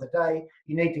the middle of the day,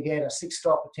 you need to get a 6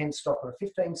 stop, a 10 stop, or a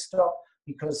 15 stop,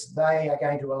 because they are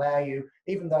going to allow you,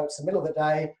 even though it's the middle of the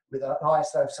day with an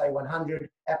ISO of say 100,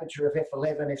 aperture of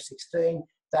f11, f16,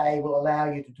 they will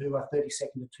allow you to do a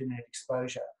 30-second to 2-minute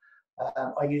exposure.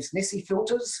 I use NISI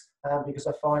filters because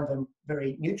I find them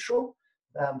very neutral.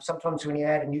 Sometimes when you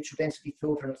add a neutral density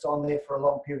filter and it's on there for a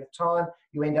long period of time,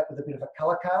 you end up with a bit of a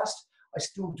color cast. I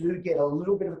still do get a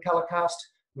little bit of a color cast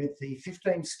with the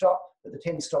 15 stop, but the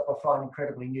 10 stop I find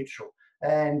incredibly neutral.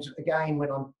 And again,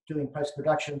 when I'm doing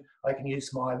post-production, I can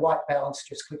use my white balance,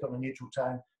 just click on a neutral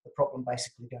tone. The problem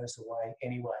basically goes away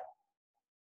anyway.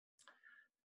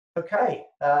 Okay,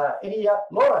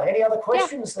 Laura, any other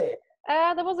questions there?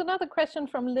 There was another question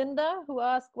from Linda who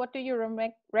asked, what do you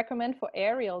recommend for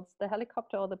aerials, the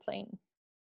helicopter or the plane?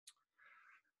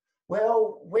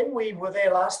 Well, when we were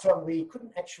there last time, we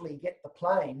couldn't actually get the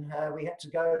plane. We had to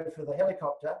go for the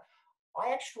helicopter.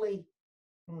 I actually,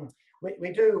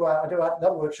 I do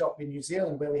another workshop in New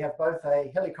Zealand where we have both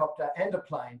a helicopter and a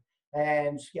plane.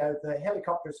 And the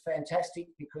helicopter is fantastic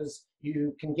because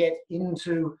you can get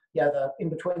into in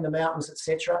between the mountains,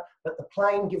 etc. But the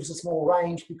plane gives us more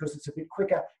range because it's a bit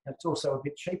quicker and it's also a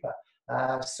bit cheaper.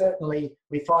 Certainly,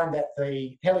 we find that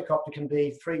the helicopter can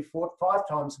be 3, 4, 5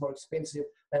 times more expensive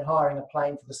than hiring a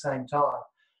plane for the same time.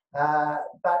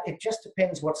 But it just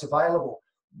depends what's available.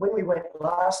 when we went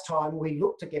last time, we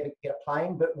looked to get a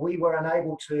plane, but we were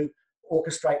unable to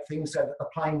orchestrate things so that the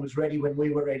plane was ready when we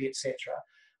were ready, etc.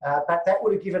 But that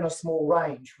would have given us more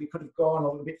range. We could have gone a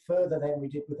little bit further than we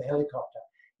did with the helicopter.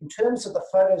 In terms of the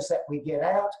photos that we get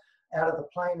out of the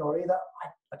plane or either,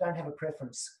 I don't have a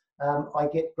preference. I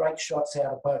get great shots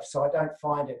out of both, so I don't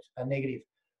find it a negative.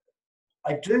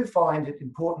 I do find it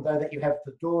important, though, that you have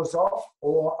the doors off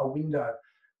or a window.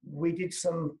 We did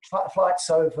some flights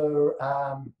over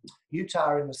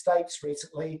Utah in the States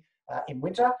recently in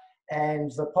winter,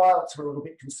 and the pilots were a little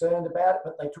bit concerned about it,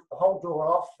 but they took the whole door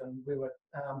off and we were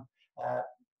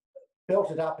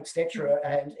belted up, etc.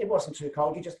 And it wasn't too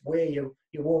cold. You just wear your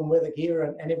warm weather gear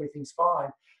and everything's fine.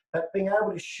 But being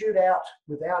able to shoot out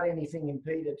without anything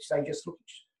impeded, say just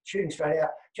shooting straight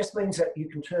out, just means that you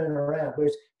can turn around.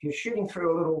 Whereas if you're shooting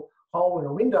through a little hole in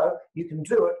a window, you can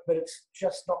do it, but it's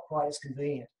just not quite as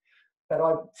convenient. But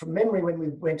from memory, when we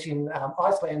went in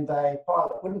Iceland, the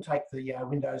pilot wouldn't take the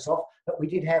windows off, but we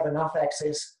did have enough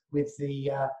access with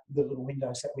the little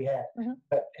windows that we had. Mm-hmm.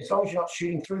 But as long as you're not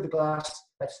shooting through the glass,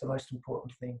 that's the most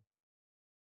important thing.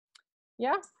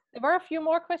 Yeah, there were a few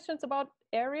more questions about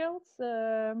aerials.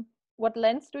 What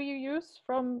lens do you use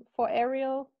for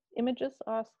aerial images,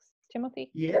 asks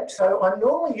Timothy? Yeah, so I'm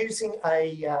normally using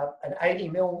an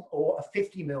 80mm or a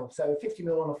 50mm, so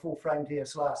 50mm on a full frame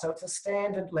DSLR. So it's a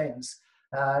standard lens,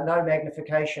 no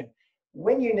magnification.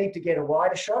 When you need to get a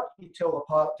wider shot, you tell the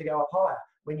pilot to go up higher.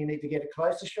 When you need to get a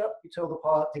closer shot, you tell the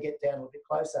pilot to get down a little bit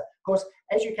closer. Of course,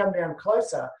 as you come down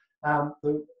closer,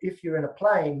 if you're in a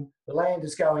plane, the land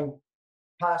is going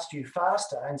past you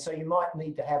faster, and so you might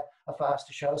need to have a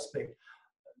faster shutter speed.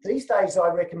 These days, I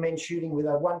recommend shooting with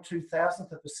a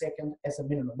 1/2000th of a second as a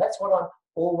minimum. That's what I'm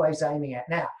always aiming at.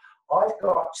 Now, I've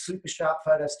got super sharp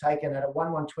photos taken at a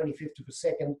 1/125th of a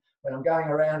second when I'm going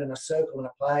around in a circle in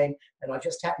a plane, and I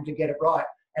just happen to get it right.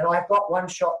 And I've got one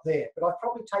shot there, but I've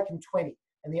probably taken 20,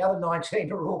 and the other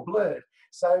 19 are all blurred.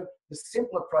 So the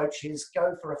simple approach is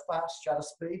go for a fast shutter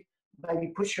speed, maybe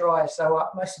push your ISO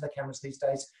up. Most of the cameras these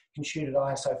days can shoot at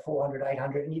ISO 400,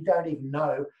 800, and you don't even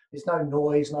know. There's no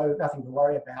noise, nothing to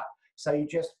worry about. So you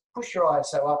just push your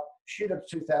ISO up, shoot at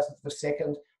 2,000th of a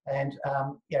second, and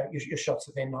your shots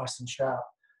are then nice and sharp.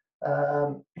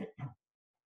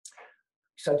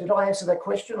 So did I answer that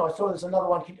question? I saw there's another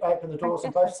one. Can you open the doors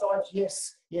on both sides?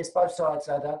 Yes, both sides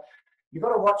are done. You've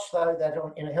got to watch, though, that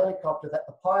in a helicopter that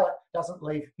the pilot doesn't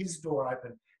leave his door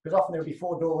open, because often there'll be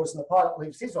 4 doors and the pilot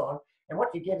leaves his on, and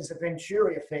what you get is a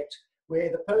Venturi effect where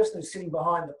the person who's sitting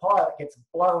behind the pilot gets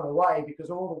blown away because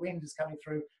all the wind is coming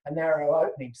through a narrow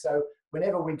opening. So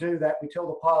whenever we do that, we tell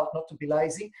the pilot not to be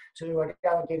lazy, to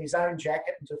go and get his own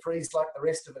jacket and to freeze like the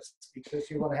rest of us, because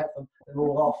you want to have them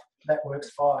all off. That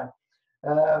works fine.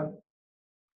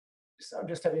 So I'm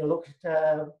just having a look.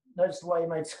 Notice the way you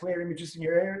made square images in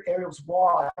your aerials.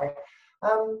 Why?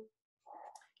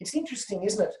 It's interesting,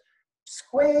 isn't it?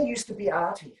 Square used to be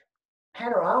arty.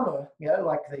 Panorama,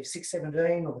 like the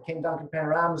 617 or the Ken Duncan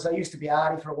panoramas, they used to be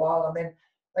arty for a while, and then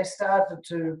they started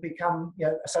to become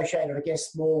associated, I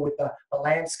guess, more with the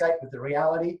landscape, with the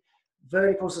reality.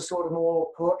 Verticals are sort of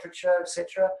more portraiture,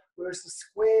 etc. Whereas the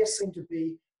squares seem to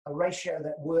be a ratio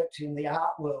that worked in the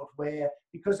art world, where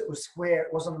because it was square,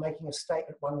 it wasn't making a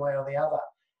statement one way or the other.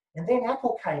 And then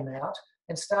Apple came out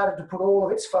and started to put all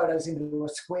of its photos into a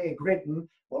square grid, and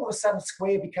all of a sudden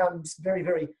square becomes very,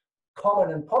 very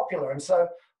common and popular. And so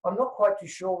I'm not quite too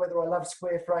sure whether I love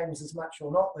square frames as much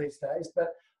or not these days,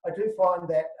 but I do find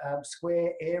that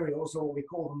square aerials, or we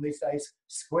call them these days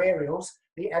squareals,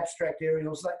 the abstract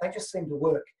aerials, they just seem to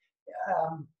work.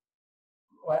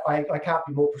 I can't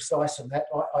be more precise than that.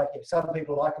 Some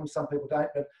people like them, some people don't,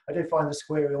 but I do find the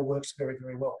squareal works very,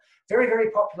 very well. Very, very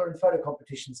popular in photo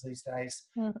competitions these days,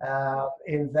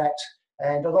 in that,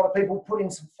 and a lot of people put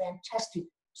in some fantastic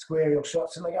squareal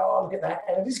shots and they go, oh, look at that,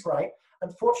 and it is great.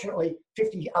 Unfortunately,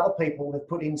 50 other people have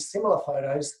put in similar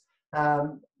photos,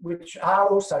 which are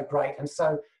also great, and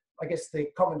so I guess the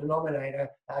common denominator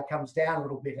comes down a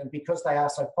little bit, and because they are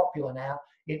so popular now,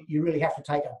 you really have to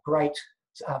take a great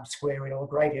squareal, a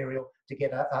great aerial to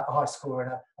get a high score in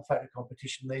a photo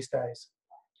competition these days.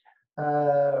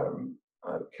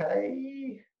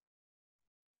 Okay.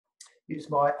 Use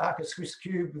my Arca Swiss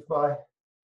Cube with my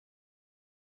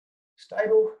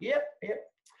stable. Yep.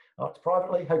 Oh, it's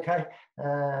privately. Okay.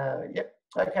 Yep.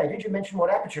 Okay. Did you mention what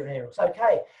aperture in aerials?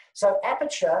 Okay. So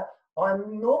aperture,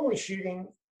 I'm normally shooting.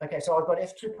 Okay. So I've got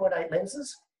f2.8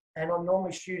 lenses, and I'm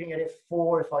normally shooting at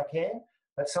f4 if I can,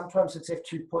 but sometimes it's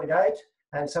f2.8.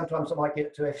 And sometimes I might get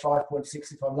it to f5.6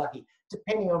 if I'm lucky,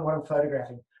 depending on what I'm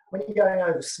photographing. When you're going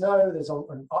over snow, there's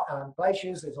on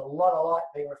glaciers, there's a lot of light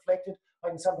being reflected. I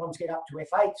can sometimes get up to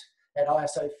f8 at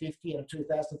ISO 50 and a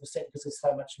 2000th of a second because there's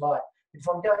so much light. If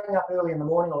I'm going up early in the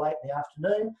morning or late in the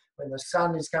afternoon, when the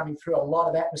sun is coming through a lot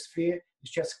of atmosphere,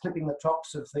 it's just clipping the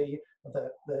tops of the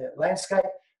landscape,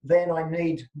 then I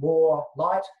need more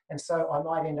light, and so I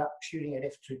might end up shooting at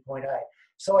f2.8.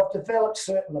 So I've developed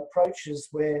certain approaches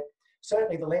where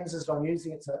certainly the lenses I'm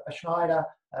using, it's a Schneider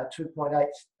 2.8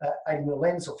 80mm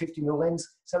lens or 50mm lens,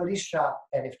 so it is sharp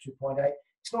at f2.8.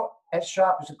 It's not as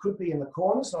sharp as it could be in the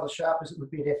corners, not as sharp as it would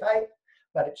be at f8,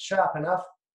 but it's sharp enough.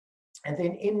 And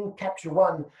then in Capture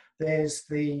One, there's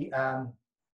the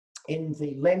in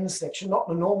the lens section, not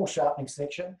the normal sharpening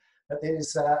section, but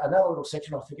there's another little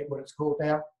section, I forget what it's called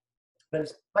now, but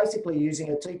it's basically using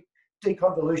a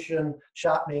deconvolution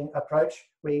sharpening approach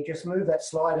where you just move that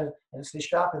slider and it's to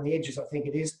sharpen the edges, I think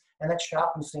it is, and that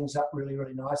sharpens things up really,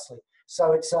 really nicely.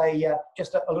 So it's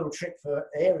just a little trick for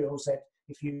aerials that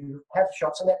if you have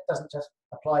shots, and that doesn't just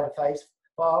apply to phase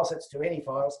files, that's to any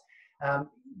files.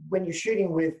 When you're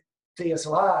shooting with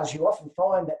DSLRs, you often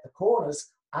find that the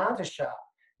corners aren't as sharp.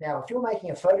 Now, if you're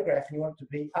making a photograph and you want it to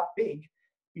be up big,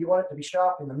 you want it to be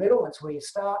sharp in the middle, that's where you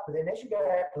start, but then as you go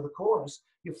out to the corners,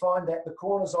 you find that the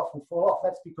corners often fall off.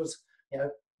 That's because, you know,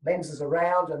 lenses are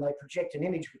round and they project an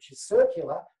image which is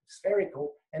circular,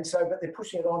 spherical, and so, but they're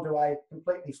pushing it onto a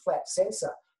completely flat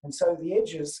sensor. And so the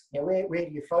edges, you know, where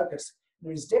do you focus?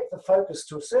 There is depth of focus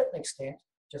to a certain extent,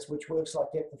 just which works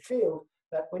like depth of field,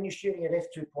 but when you're shooting at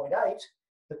f2.8,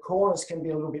 the corners can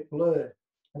be a little bit blurred.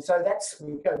 And so that's,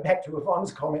 we go back to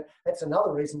Yvonne's comment, that's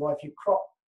another reason why if you crop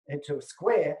into a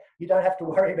square, you don't have to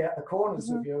worry about the corners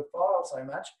of your file so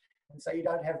much. And so you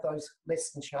don't have those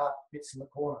less than sharp bits in the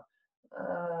corner.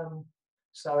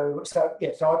 So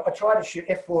I try to shoot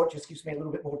f4, it just gives me a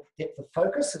little bit more depth of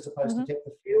focus as opposed to depth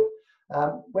of field.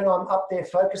 When I'm up there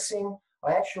focusing,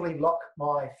 I actually lock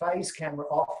my phase camera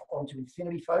off onto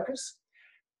infinity focus.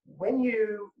 When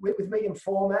you, with medium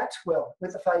format, well,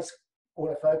 with the phase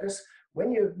autofocus,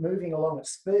 when you're moving along at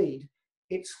speed,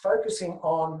 it's focusing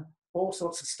on all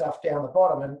sorts of stuff down the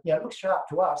bottom. And, you know, it looks sharp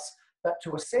to us, but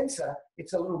to a sensor,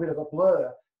 it's a little bit of a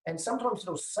blur. And sometimes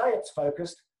it'll say it's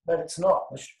focused, but it's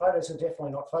not. The photos are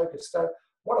definitely not focused. So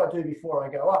what I do before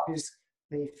I go up is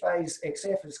the phase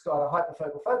XF has got a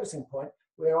hyperfocal focusing point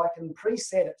where I can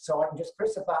preset it so I can just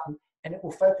press a button and it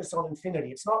will focus on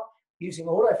infinity. It's not using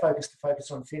autofocus to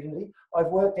focus on infinity. I've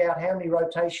worked out how many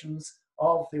rotations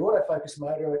of the autofocus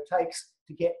motor it takes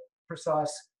to get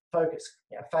precise focus.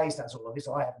 You know, phase does all of this.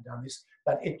 I haven't done this,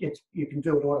 but you can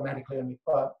do it automatically on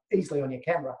your, easily on your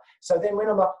camera. So then when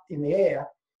I'm up in the air,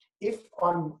 if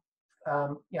I'm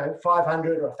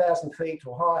 500 or 1,000 feet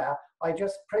or higher, I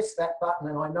just press that button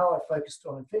and I know I've focused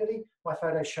on infinity, my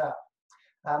photo's sharp.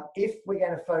 If we're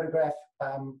going to photograph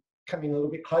coming a little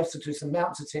bit closer to some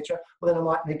mountains, etc., well, then I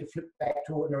might need to flip back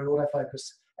to ordinary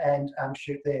autofocus and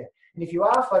shoot there. And if you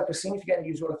are focusing, if you're going to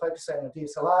use autofocus, say on a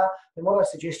DSLR, then what I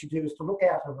suggest you do is to look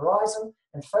out at the horizon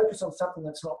and focus on something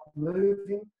that's not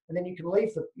moving, and then you can leave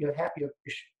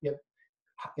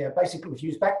basically with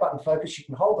use back button focus, you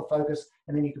can hold the focus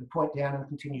and then you can point down and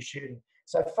continue shooting.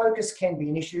 So focus can be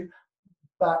an issue,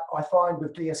 but I find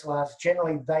with DSLRs,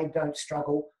 generally they don't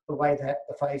struggle the way that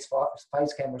the phase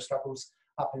camera struggles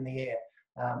up in the air.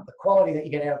 The quality that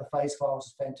you get out of the phase files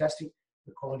is fantastic.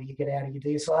 The quality you get out of your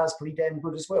DSLR is pretty damn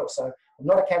good as well. So I'm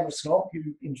not a camera snob.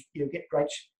 You get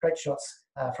great shots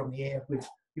from the air with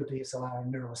your DSLR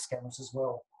and mirrorless cameras as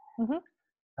well.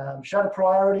 Shutter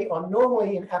priority, I'm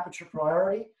normally in aperture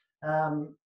priority,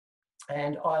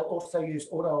 and I'll also use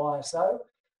auto ISO.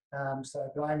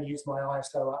 So I only use my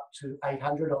ISO up to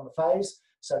 800 on the phase,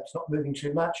 so it's not moving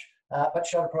too much, but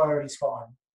shutter priority is fine.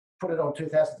 Put it on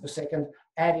 2,000th of a second,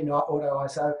 add in auto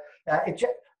ISO.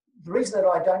 The reason that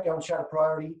I don't go on shutter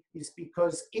priority is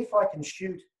because if I can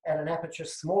shoot at an aperture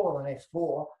smaller than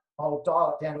f4, I'll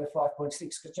dial it down to f5.6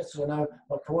 because just so I know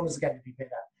my corners are going to be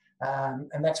better.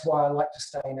 And that's why I like to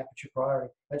stay in aperture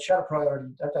priority. But shutter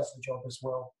priority, that does the job as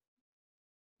well.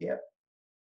 Yeah.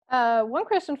 One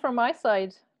question from my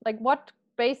side, like what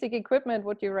basic equipment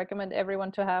would you recommend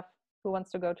everyone to have who wants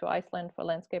to go to Iceland for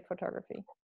landscape photography?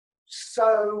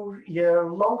 So your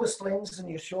longest lens and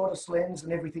your shortest lens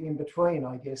and everything in between,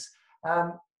 I guess.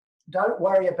 Don't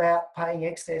worry about paying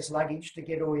excess luggage to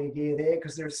get all your gear there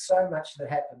because there's so much that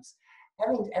happens.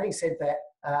 Having said that,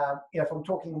 if I'm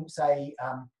talking, say,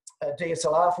 a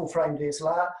DSLR, full frame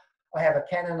DSLR, I have a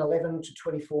Canon 11 to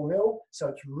 24mm, so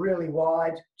it's really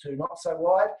wide to not so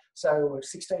wide. So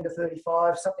 16 to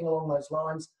 35, something along those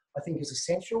lines, I think is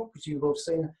essential because you will have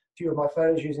seen a few of my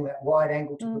photos using that wide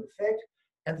angle to good effect.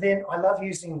 And then I love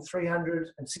using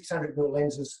 300 and 600mm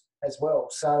lenses as well.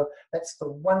 So that's the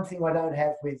one thing I don't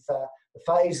have with the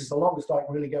phase. Is the longest I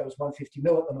can really go is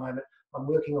 150mm at the moment. I'm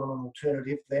working on an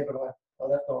alternative there, but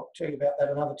I'll tell you about that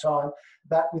another time.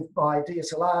 But with my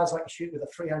DSLRs, I can shoot with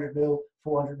a 300mm,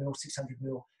 400mm,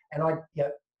 600mm.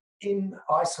 And in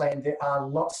Iceland, there are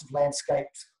lots of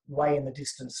landscapes way in the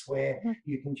distance where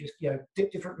you can just,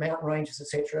 dip different mountain ranges,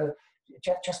 etc.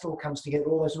 Just all comes together,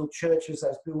 all those little churches,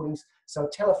 those buildings. So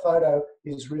telephoto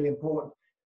is really important.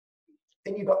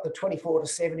 Then you've got the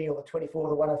 24-70 or the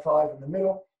 24-105 in the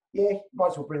middle. Yeah,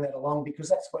 might as well bring that along because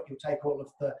that's what you'll take all of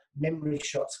the memory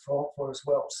shots for as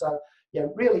well. So,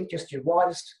 really just your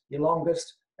widest, your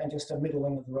longest, and just a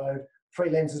middling of the road. 3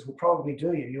 lenses will probably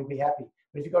do you. You'll be happy.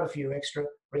 But if you've got a few extra,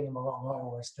 bring them along. I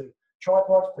always do.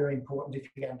 Tripod, very important if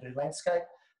you're going to do landscape.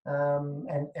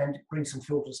 And bring some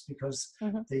filters because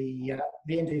the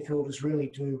ND filters really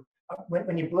do.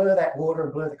 When you blur that water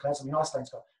and blur the clouds, I mean,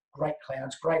 Iceland's got great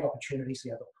clouds, great opportunities.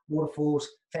 The other waterfalls,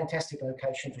 fantastic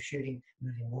location for shooting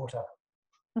moving water.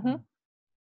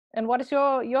 And what is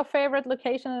your favorite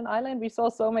location in Ireland? We saw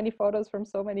so many photos from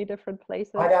so many different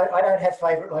places. I don't have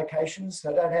favorite locations.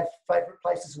 I don't have favorite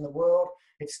places in the world.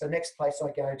 It's the next place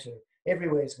I go to.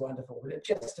 Everywhere is wonderful, but it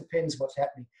just depends what's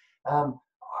happening.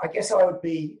 I guess I would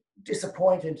be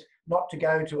disappointed not to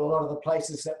go to a lot of the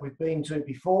places that we've been to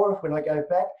before when I go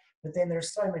back, but then there are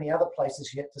so many other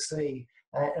places yet to see.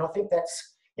 And I think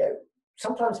that's,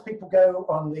 sometimes people go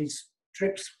on these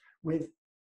trips with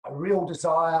a real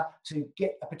desire to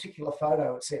get a particular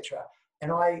photo, etc.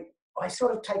 And I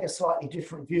sort of take a slightly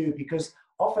different view because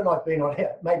often I've been on,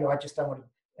 maybe I just don't want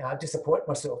to disappoint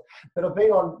myself, but I've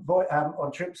been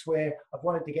on trips where I've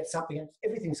wanted to get something and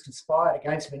everything's conspired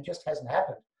against me and it just hasn't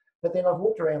happened. But then I've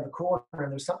walked around the corner and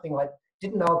there was something I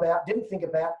didn't know about, didn't think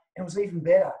about, and it was even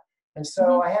better. And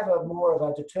so I have a more of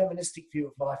a deterministic view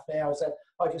of life now, is that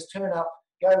I just turn up,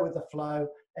 go with the flow,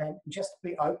 and just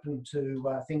be open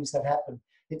to things that happen.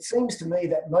 It seems to me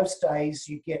that most days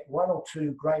you get 1 or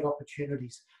 2 great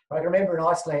opportunities. I remember in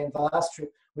Iceland, the last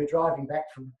trip, we're driving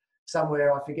back from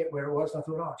somewhere, I forget where it was, and I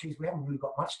thought, oh, geez, we haven't really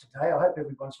got much today. I hope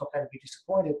everyone's not going to be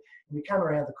disappointed. And we come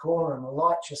around the corner and the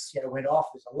light just went off.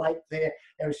 There's a lake there.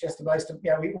 It was just the most,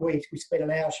 we spent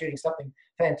an hour shooting something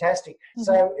fantastic.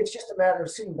 So it's just a matter of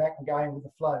sitting back and going with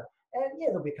the flow. And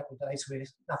there'll be a couple of days where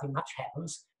nothing much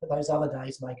happens, but those other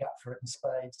days make up for it in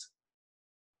spades.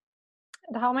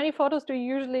 And how many photos do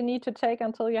you usually need to take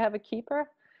until you have a keeper?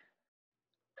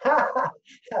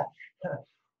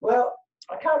 Well,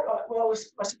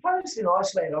 I suppose in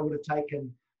Iceland I would have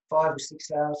taken 5,000 or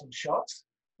 6,000 shots,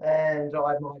 and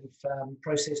I might have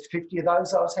processed 50 of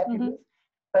those I was happy with.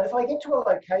 But if I get to a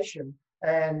location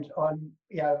and I'm,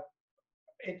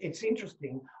 it's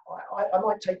interesting, I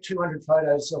might take 200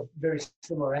 photos of very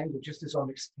similar angle just as I'm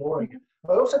exploring it.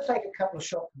 I also take a couple of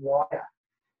shots wider.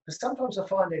 Because sometimes I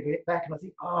find I get back and I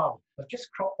think, oh, I've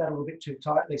just cropped that a little bit too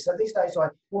tightly. So these days I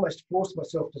almost force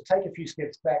myself to take a few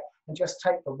steps back and just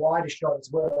take the wider shot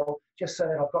as well, just so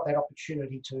that I've got that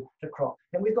opportunity to crop.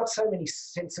 And we've got so many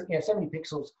so many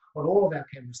pixels on all of our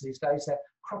cameras these days that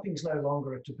cropping is no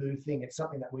longer a taboo thing. It's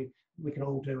something that we can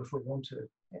all do if we want to.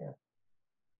 Yeah.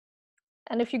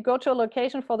 And if you go to a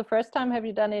location for the first time, have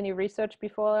you done any research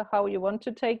before how you want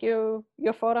to take your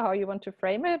photo, how you want to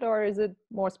frame it, or is it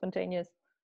more spontaneous?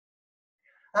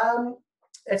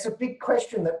 It's a big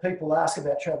question that people ask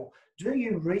about travel. Do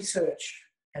you research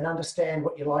and understand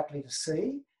what you're likely to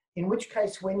see? In which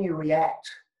case, when you react,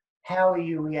 how are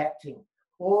you reacting?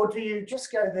 Or do you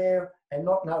just go there and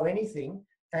not know anything,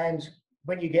 and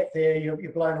when you get there,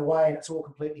 you're blown away and it's all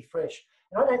completely fresh?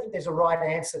 And I don't think there's a right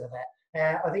answer to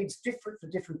that. I think it's different for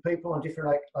different people on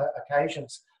different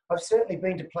occasions. I've certainly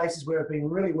been to places where I've been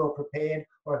really well prepared,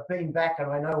 or I've been back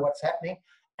and I know what's happening,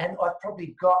 and I've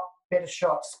probably got better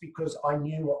shots because I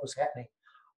knew what was happening.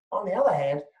 On the other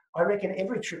hand, I reckon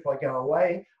every trip I go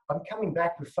away, I'm coming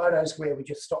back with photos where we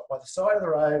just stop by the side of the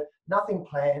road, nothing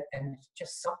planned, and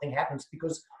just something happens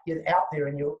because you're out there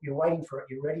and you're waiting for it,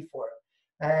 you're ready for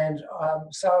it. And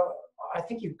so I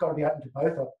think you've got to be open to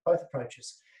both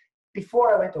approaches.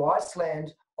 Before I went to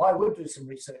Iceland, I would do some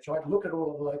research. I'd look at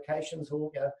all of the locations,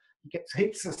 or you get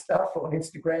heaps of stuff on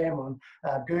Instagram, on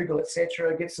Google,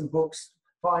 etc. Get some books,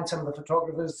 find some of the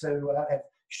photographers who have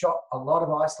shot a lot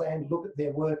of Iceland, look at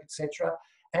their work, etc.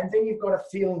 And then you've got a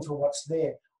feeling for what's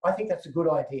there. I think that's a good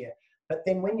idea. But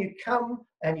then when you come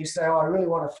and you say, oh, I really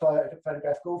want to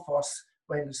photograph Gullfoss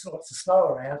when there's lots of snow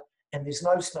around, and there's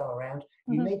no snow around,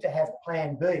 you need to have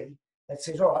plan B that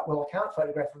says, all right, well, I can't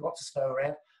photograph with lots of snow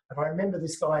around, but I remember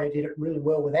this guy who did it really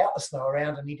well without the snow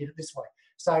around, and he did it this way.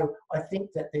 So I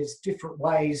think that there's different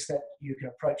ways that you can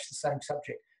approach the same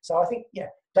subject. So I think,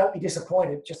 don't be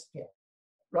disappointed, just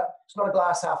right, it's not a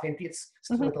glass half empty, it's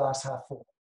still a glass half full.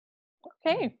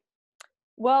 Okay.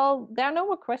 Well, there are no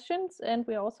more questions and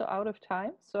we're also out of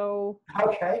time. So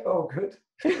okay, oh good.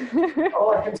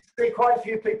 Oh, I can see quite a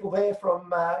few people there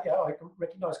from, I can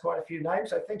recognise quite a few names.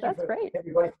 So thank you for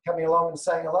everybody for coming along and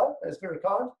saying hello. That's very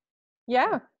kind.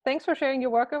 Yeah, thanks for sharing your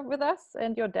work with us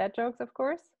and your dad jokes, of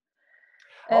course.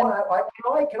 And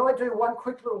can I do one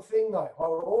quick little thing though? I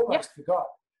almost forgot.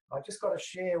 I just got to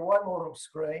share one more little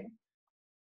screen,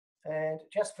 and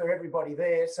just for everybody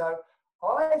there. So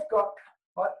I'm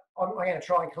going to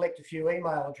try and collect a few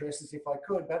email addresses if I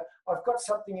could, but I've got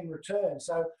something in return.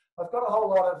 So I've got a whole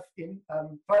lot of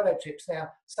photo tips.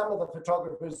 Now, some of the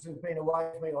photographers who've been away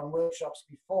with me on workshops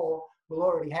before will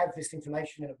already have this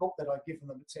information in a book that I've given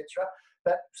them, etc.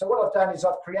 But so what I've done is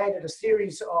I've created a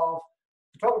series of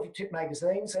photography tip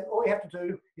magazines, and all you have to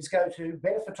do is go to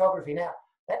Better Photography. Now,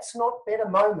 that's not Better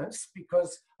Moments,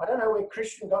 because I don't know where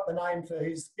Christian got the name for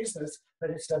his business, but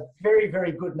it's a very,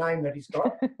 very good name that he's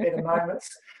got, Better Moments.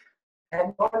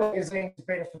 And my magazine is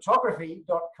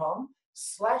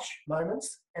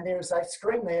betterphotography.com/moments. And there is a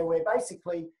screen there where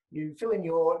basically you fill in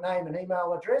your name and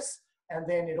email address, and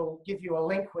then it'll give you a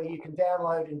link where you can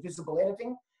download invisible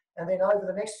editing. And then over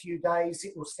the next few days,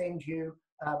 it will send you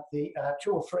the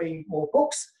 2 or 3 more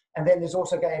books. And then there's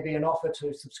also going to be an offer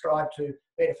to subscribe to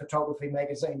Better Photography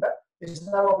magazine. But there's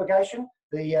no obligation.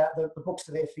 The books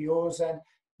are there for yours. And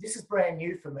this is brand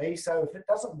new for me. So if it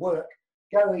doesn't work,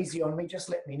 go easy on me. Just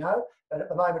let me know. But at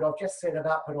the moment, I've just set it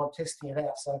up and I'm testing it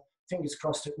out. So fingers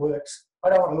crossed it works. I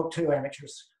don't want to look too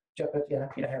amateurish, but you know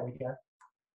how we go.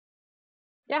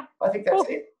 Yeah. I think that's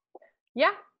it.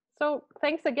 Yeah. So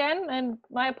thanks again. And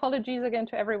my apologies again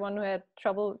to everyone who had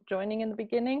trouble joining in the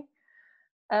beginning.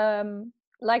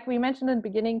 Like we mentioned in the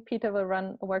beginning, Peter will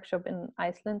run a workshop in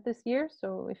Iceland this year.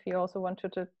 So if you also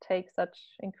wanted to take such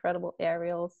incredible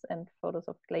aerials and photos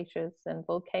of glaciers and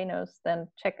volcanoes, then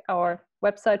check our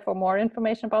website for more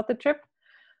information about the trip.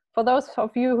 For those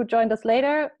of you who joined us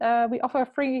later, we offer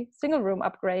a free single room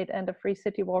upgrade and a free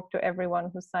city walk to everyone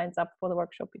who signs up for the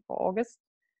workshop before August.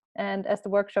 And as the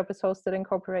workshop is hosted in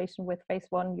cooperation with Phase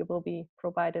One, you will be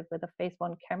provided with a Phase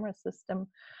One camera system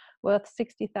worth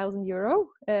 60,000 euro,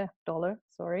 dollar,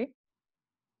 sorry.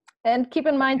 And keep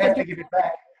in mind that you have to give it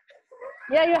back.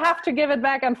 Yeah, you have to give it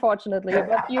back, unfortunately,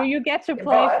 but you get to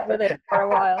play with it for a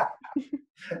while.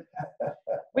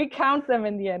 We count them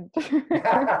in the end.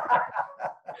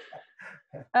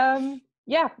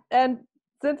 Yeah, and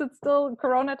since it's still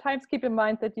Corona times, keep in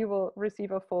mind that you will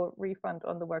receive a full refund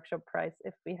on the workshop price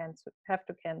if we have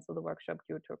to cancel the workshop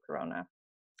due to Corona.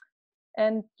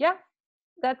 And yeah,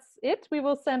 that's it. We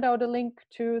will send out a link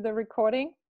to the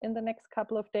recording in the next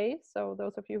couple of days. So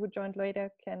those of you who joined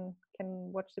later can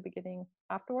watch the beginning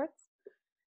afterwards.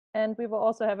 And we will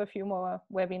also have a few more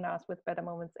webinars with Better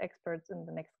Moments experts in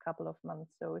the next couple of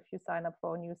months. So if you sign up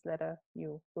for a newsletter,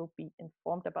 you will be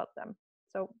informed about them.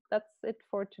 So that's it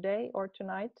for today or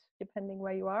tonight, depending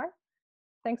where you are.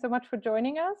 Thanks so much for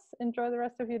joining us. Enjoy the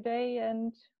rest of your day,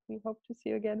 and we hope to see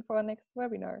you again for our next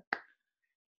webinar.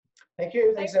 Thank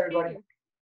you. Thanks everybody.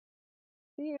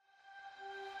 See you.